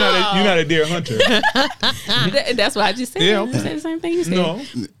 You're not a deer hunter. That's what I just said. Yeah, okay. You said the same thing you said. No.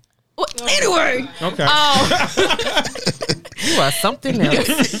 Well, anyway. Okay. You are something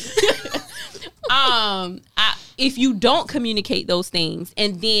else. If you don't communicate those things,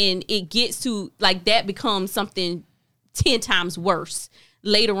 and then it gets to, like, that becomes something 10 times worse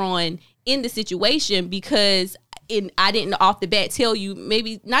later on in the situation, because I didn't off the bat tell you,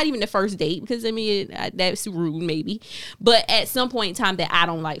 maybe not even the first date, because I mean that's rude maybe, but at some point in time that I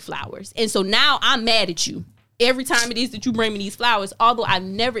don't like flowers, and so now I'm mad at you every time it is that you bring me these flowers, although I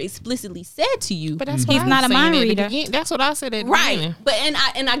never explicitly said to you. But that's what He's I not was a saying mind at the reader. beginning. That's what I said at the Right, beginning. but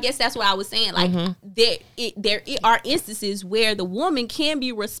and I guess that's what I was saying. Like there are instances where the woman can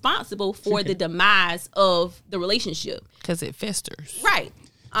be responsible for the demise of the relationship Because it festers. right,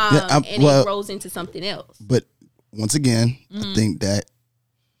 it grows into something else. But once again, I think that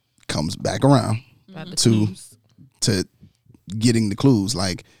comes back around to getting the clues.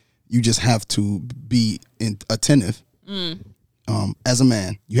 Like, you just have to be attentive. As a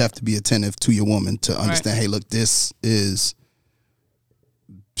man, you have to be attentive to your woman to understand, hey, look, this is,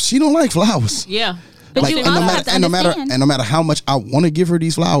 she don't like flowers. Yeah, But Like, you and also no have to matter understand. and no matter how much I want to give her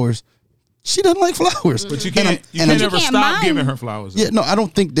these flowers, she doesn't like flowers. But you And can't. I'm- You and can't I'm- ever can't stop mind. giving her flowers. Yeah, no, I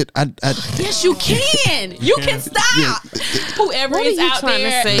don't think that I yes, you can. You can stop. Whoever What is are you out trying to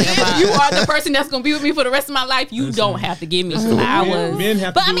there, say if about- you are the person that's going to be with me for the rest of my life, you don't have to give me flowers. Men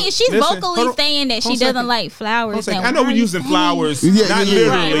have But to I do mean, it. she's Listen, vocally hold on. saying that she Hold on a doesn't second. like flowers. Hold on a second. then I know why we're are you using saying- flowers, Yeah, not yeah,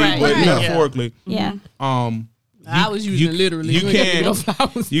 literally, right, but right. metaphorically. Yeah. I was using literally. You ain't gonna can't. get no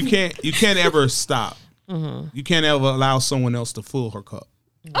flowers. You can't ever stop. You can't ever allow someone else to fill her cup.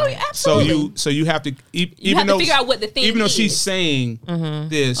 Oh, yeah, absolutely. So you have to even have to though figure out what the thing even though is. she's saying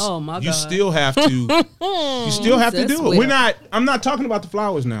this, Oh, my you God. still have to you still have to Jesus, do it. Will. I'm not talking about the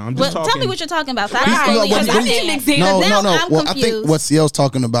flowers now. I'm Well, just talking. tell me what you're talking about. So Right. I No, totally what- understand. I need an example. no. Now I'm Well, I think confused. what CL's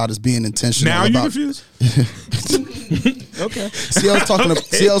talking about is being intentional. Now you about, confused? Okay.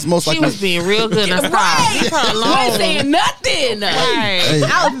 CL's most She likely. was being real good and Right. Leave her You ain't alone. saying nothing. Right. Hey,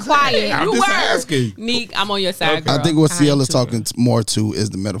 I was quiet. I'm You just were. asking. Neek, I'm on your side, girl. I think what CL is into talking more to is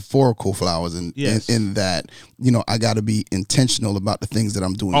the metaphorical flowers, and Yes. in that, I got to be intentional about the things that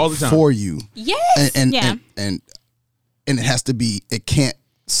I'm doing All the time. for you, Yes. and Yeah. it has to be. It can't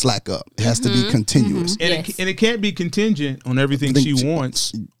slack up. It has to be continuous. And, Yes. it can't be contingent on everything Think she she-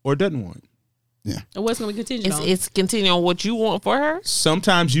 wants or doesn't want. What's going to be contingent on? It's continuing on what you want for her.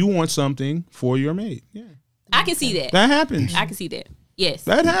 Sometimes you want something for your mate. Yeah. I can see that. That happens. I can see that. Yes.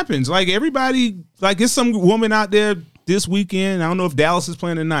 That happens. Like everybody, like it's some woman out there this weekend. I don't know if Dallas is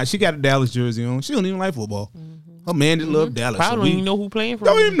playing or not. She got a Dallas jersey on. She don't even like football. Her man didn't love Dallas. Probably so don't we even know who playing for.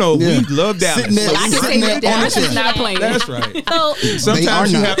 don't her. even know. Yeah. We love Dallas. Sitting there- So I we- can Sitting say there that on Dallas the is set. not playing. That's right. So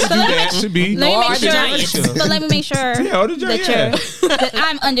Sometimes you not. have to do that to be. let me Or make the Giants. sure. So let me make sure Yeah, or the Giants, that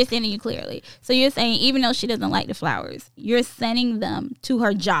I'm understanding you clearly. So you're saying even though she doesn't like the flowers, you're sending them to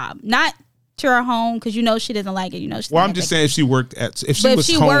her job, not to her home because she doesn't like it. She's Well, not I'm just like saying if she worked at, if she But was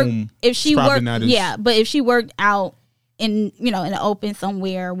if she home, worked, if she it's probably worked, not as- yeah. But if she worked out in in the open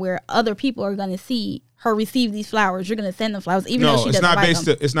somewhere where other people are going to see her receive these flowers, you're going to send them flowers, even though No, she it's doesn't not like based.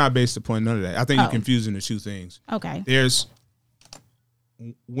 them. It's not based upon none of that. I think Oh. you're confusing the two things. Okay. There's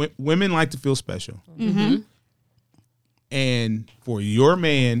women like to feel special, and for your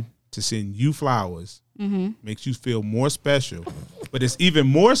man to send you flowers makes you feel more special. But it's even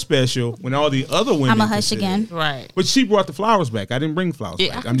more special when all the other women. I'm a hush consider again. it. Right. But she brought the flowers back. I didn't bring flowers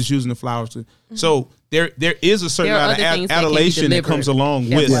Yeah. back. I'm just using the flowers. So there is a certain There are amount of other things that can be adulation that delivered. comes along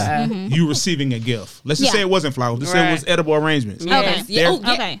with FYI. you receiving a gift. Let's just Yeah. say it wasn't flowers. Let's say it was Right. edible arrangements. Yes. Okay. Yeah. Oh,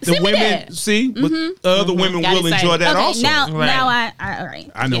 yeah. Okay. The Send me women that. see, but other women Got will excited. enjoy that Okay. also. Now Right. I all right.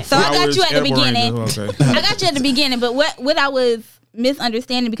 I know. So I got flowers, you at the edible beginning. arrangements, okay. I got you at the beginning, but what I was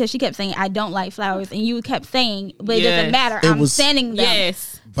misunderstanding because she kept saying, I don't like flowers. And you kept saying, but it doesn't matter. I'm sending them.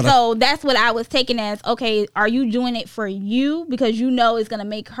 Yes. So that's what I was taking as, okay, are you doing it for you because you know it's going to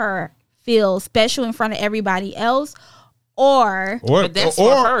make her feel special in front of everybody else? But that's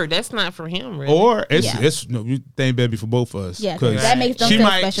for her. That's not for him, really. Or it's no, you think better for both of us. Yeah, that makes them feel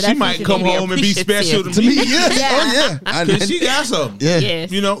special. She might come home and be special to me. Yeah. Because she got something. Yeah.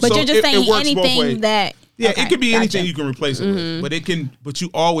 Yes. You know, But so you're just saying it works both anything ways. that. Yeah, okay, it could be gotcha. anything you can replace it with. But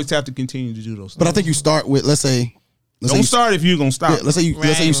you always have to continue to do those things. But I think you start with, let's say Don't start if you're going to stop. Yeah, let's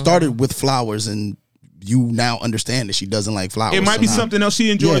say you started with flowers and you now understand that she doesn't like flowers. It might be something else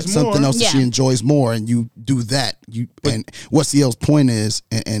she enjoys more. Something else that she enjoys more, and you do that. And what CL's point is,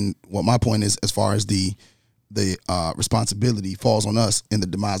 and what my point is, as far as the responsibility falls on us in the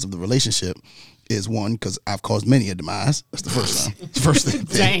demise of the relationship, is one, because I've caused many a demise. That's the first time. First thing.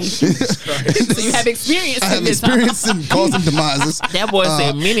 Dang. So you have experience. I have experience in causing demises. That boy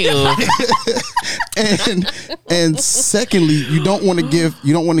said many of. And secondly, you don't want to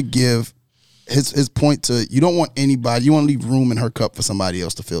give his point to, you don't want anybody, you want to leave room in her cup for somebody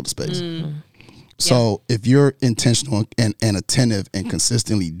else to fill the space. So if you're intentional and attentive and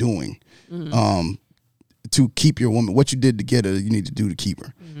consistently doing to keep your woman, what you did to get her, you need to do to keep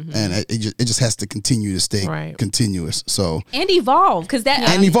her. And it just has to continue to stay continuous. So and evolve, because that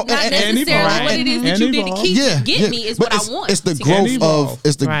and evolve, not necessarily what it is that you did to get me is what I want. It's the growth of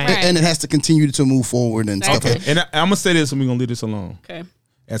and it has to continue to move forward and stuff. And I'm gonna say this, and we're gonna leave this alone. Okay.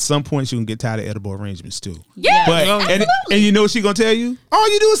 At some point, she gonna get tired of edible arrangements too. Yeah, but and you know what she gonna tell you?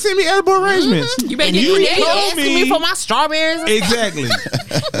 All you do is send me edible arrangements. You better get creative. Asking me for my strawberries. Exactly.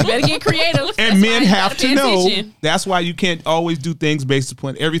 You better get creative. And men have to know. That's why you can't always do things based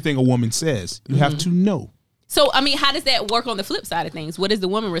upon everything a woman says. You have to know. So, I mean, how does that work on the flip side of things? What is the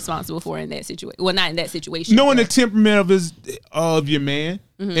woman responsible for in that situation? Well, not in that situation. Knowing the temperament of your man,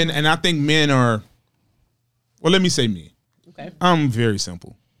 and I think men are. Well, let me say me. Okay. I'm very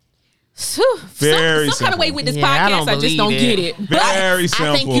simple. Very some kind of way with this podcast, I just don't get it. Very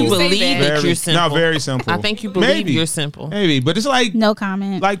simple. I think you believe that you're simple. Not very simple. I think you believe you're simple. Maybe, but it's like no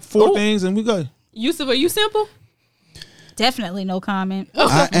comment. Like 4 things, and we go. Yusuf, are you simple? Definitely no comment.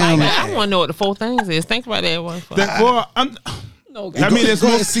 I want to know what the 4 things is. Think about that one. I mean, it's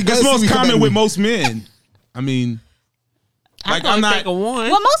most common with most men. I mean. Like I'm not. Well,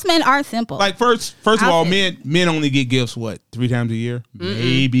 most men are simple. Like first of all, men only get gifts 3 times a year,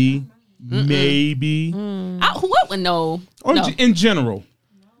 maybe. What would no? Or in general.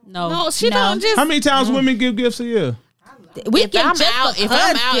 No, she don't just. How many times women give gifts a year? If I'm out and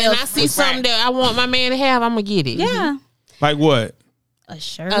I see something that I want my man to have, I'm gonna get it. Yeah. Like what? A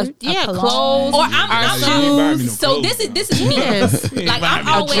shirt, clothes, or I'm shoes. So this is me. Like I'm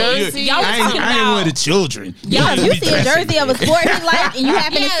always y'all talking about. I ain't one of the children. Y'all, you see a jersey of a sport you like, and you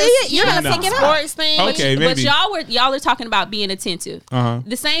happen to see it, you're gonna pick it up. Sports thing. Okay, maybe. But y'all are talking about being attentive.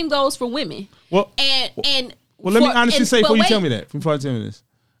 The same goes for women. Well, and let me honestly say before you tell me this.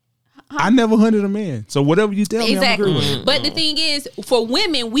 I never hunted a man, so whatever you tell me, I'm agree with it. But the thing is, for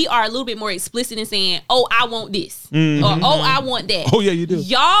women, we are a little bit more explicit in saying, "Oh, I want this," or "Oh, I want that." Oh yeah, you do.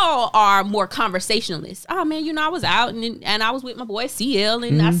 Y'all are more conversationalists. Oh man, I was out and I was with my boy CL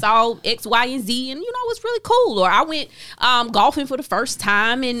and I saw X, Y, and Z, and it was really cool. Or I went golfing for the first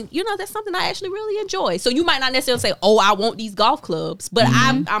time, and that's something I actually really enjoy. So you might not necessarily say, "Oh, I want these golf clubs," but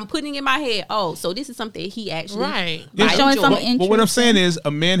I'm putting in my head, "Oh, so this is something he actually showing some interest." But what I'm saying is,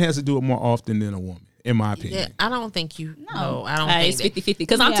 a man has to do it more often than a woman, in my opinion. Yeah, I don't think you. No, I don't think it's 50-50.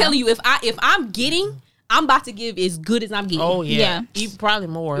 Because I'm telling you, if I'm getting, I'm about to give as good as I'm getting. Oh yeah. Even probably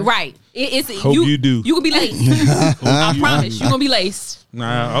more. Right. Hope you do. You gonna be laced. I promise you gonna be laced.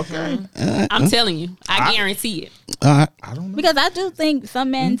 Nah, okay. I'm telling you, I guarantee it. I don't know. Because I do think some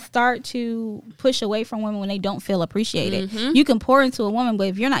men start to push away from women when they don't feel appreciated. You can pour into a woman, but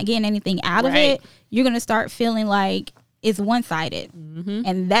if you're not getting anything out of it, you're gonna start feeling like it's one-sided,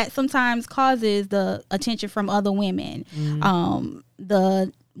 and that sometimes causes the attention from other women.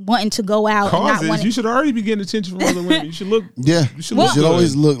 The wanting to go out. And not you should already be getting attention from other women. You should look. Yeah, you should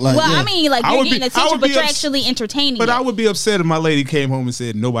always look like. Well, I mean, like you're getting attention, but you're actually entertaining. But I would be upset if my lady came home and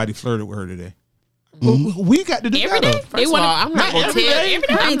said nobody flirted with her today. We got to do every day. First of all, I'm not gonna tell you.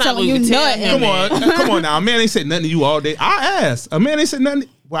 I ain't telling you nothing. Come on now. A man ain't said nothing to you all day. I asked. A man ain't said nothing.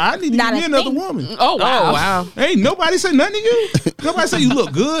 Well, I need to get me another woman. Oh wow. Ain't nobody say nothing to you. Nobody say you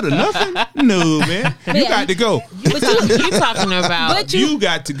look good or nothing. No, man. You got to go. But you talking about? You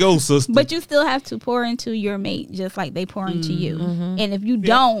got to go, sister. But you still have to pour into your mate just like they pour into you. And if you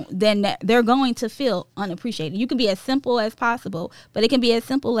don't, then they're going to feel unappreciated. You can be as simple as possible, but it can be as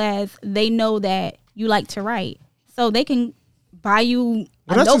simple as they know that you like to write, so they can buy you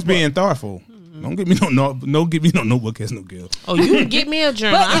a that's just notebook. being thoughtful. Don't give me no notebook has no gift. Oh, you can get me a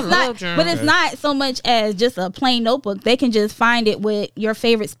journal. I love journal. But it's not so much as just a plain notebook. They can just find it with your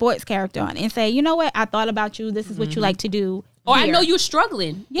favorite sports character on it and say, you know what, I thought about you. This is what you like to do. Or here. I know you're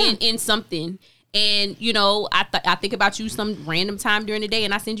struggling in something. And, you know, I think about you some random time during the day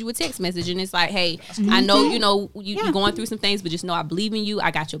and I send you a text message and it's like, hey, I know, you know, you're going through some things, but just know I believe in you.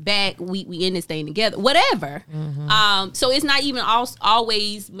 I got your back. We in this thing together, whatever. So it's not even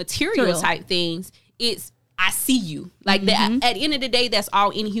always material type things. It's, I see you. Like that. At the end of the day, that's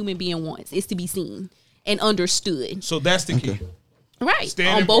all any human being wants, is to be seen and understood. So that's the key. Right.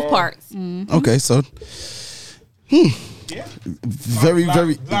 Standing on both for- parts. Okay, so Yeah. very,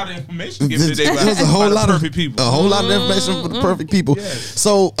 very. A lot of information given today by, There's a whole by the lot of perfect people. A whole lot of information for the perfect people. Yes.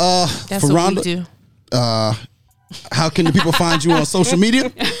 So, That's for what we Rhonda, do. how can the people find you on social media?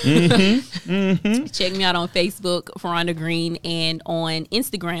 Check me out on Facebook, Ferronda Green, and on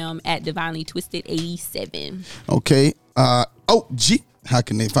Instagram at Divinely Twisted 87. Okay. G, how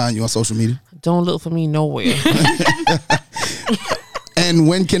can they find you on social media? Don't look for me nowhere. And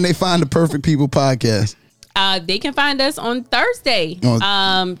when can they find the Perfect People podcast? They can find us on Thursday,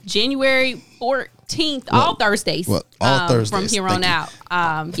 January 14th, all Thursdays. All Thursdays. From here on out.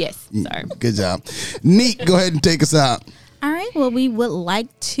 Yes, sir. Good job. Neat, go ahead and take us out. All right. Well, we would like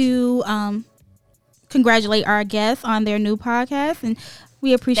to congratulate our guests on their new podcast, and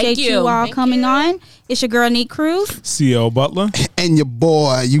we appreciate Thank you all Thank coming you. on. It's your girl, Neat Cruz. CL Butler. And your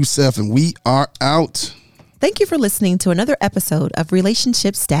boy, Yusef, and we are out. Thank you for listening to another episode of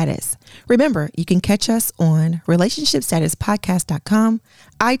Relationship Status. Remember, you can catch us on relationshipstatuspodcast.com,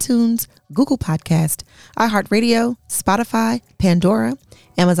 iTunes, Google Podcast, iHeartRadio, Spotify, Pandora,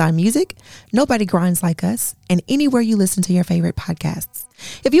 Amazon Music, Nobody Grinds Like Us, and anywhere you listen to your favorite podcasts.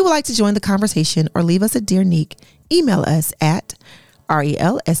 If you would like to join the conversation or leave us a Dear Neek, email us at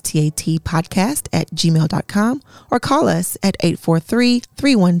relstatpodcast@gmail.com or call us at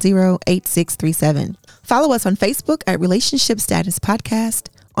 843-310-8637. Follow us on Facebook at Relationship Status Podcast,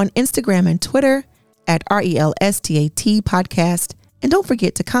 on Instagram and Twitter at RELSTAT Podcast. And don't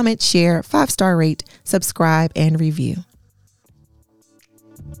forget to comment, share, 5-star rate, subscribe, and review.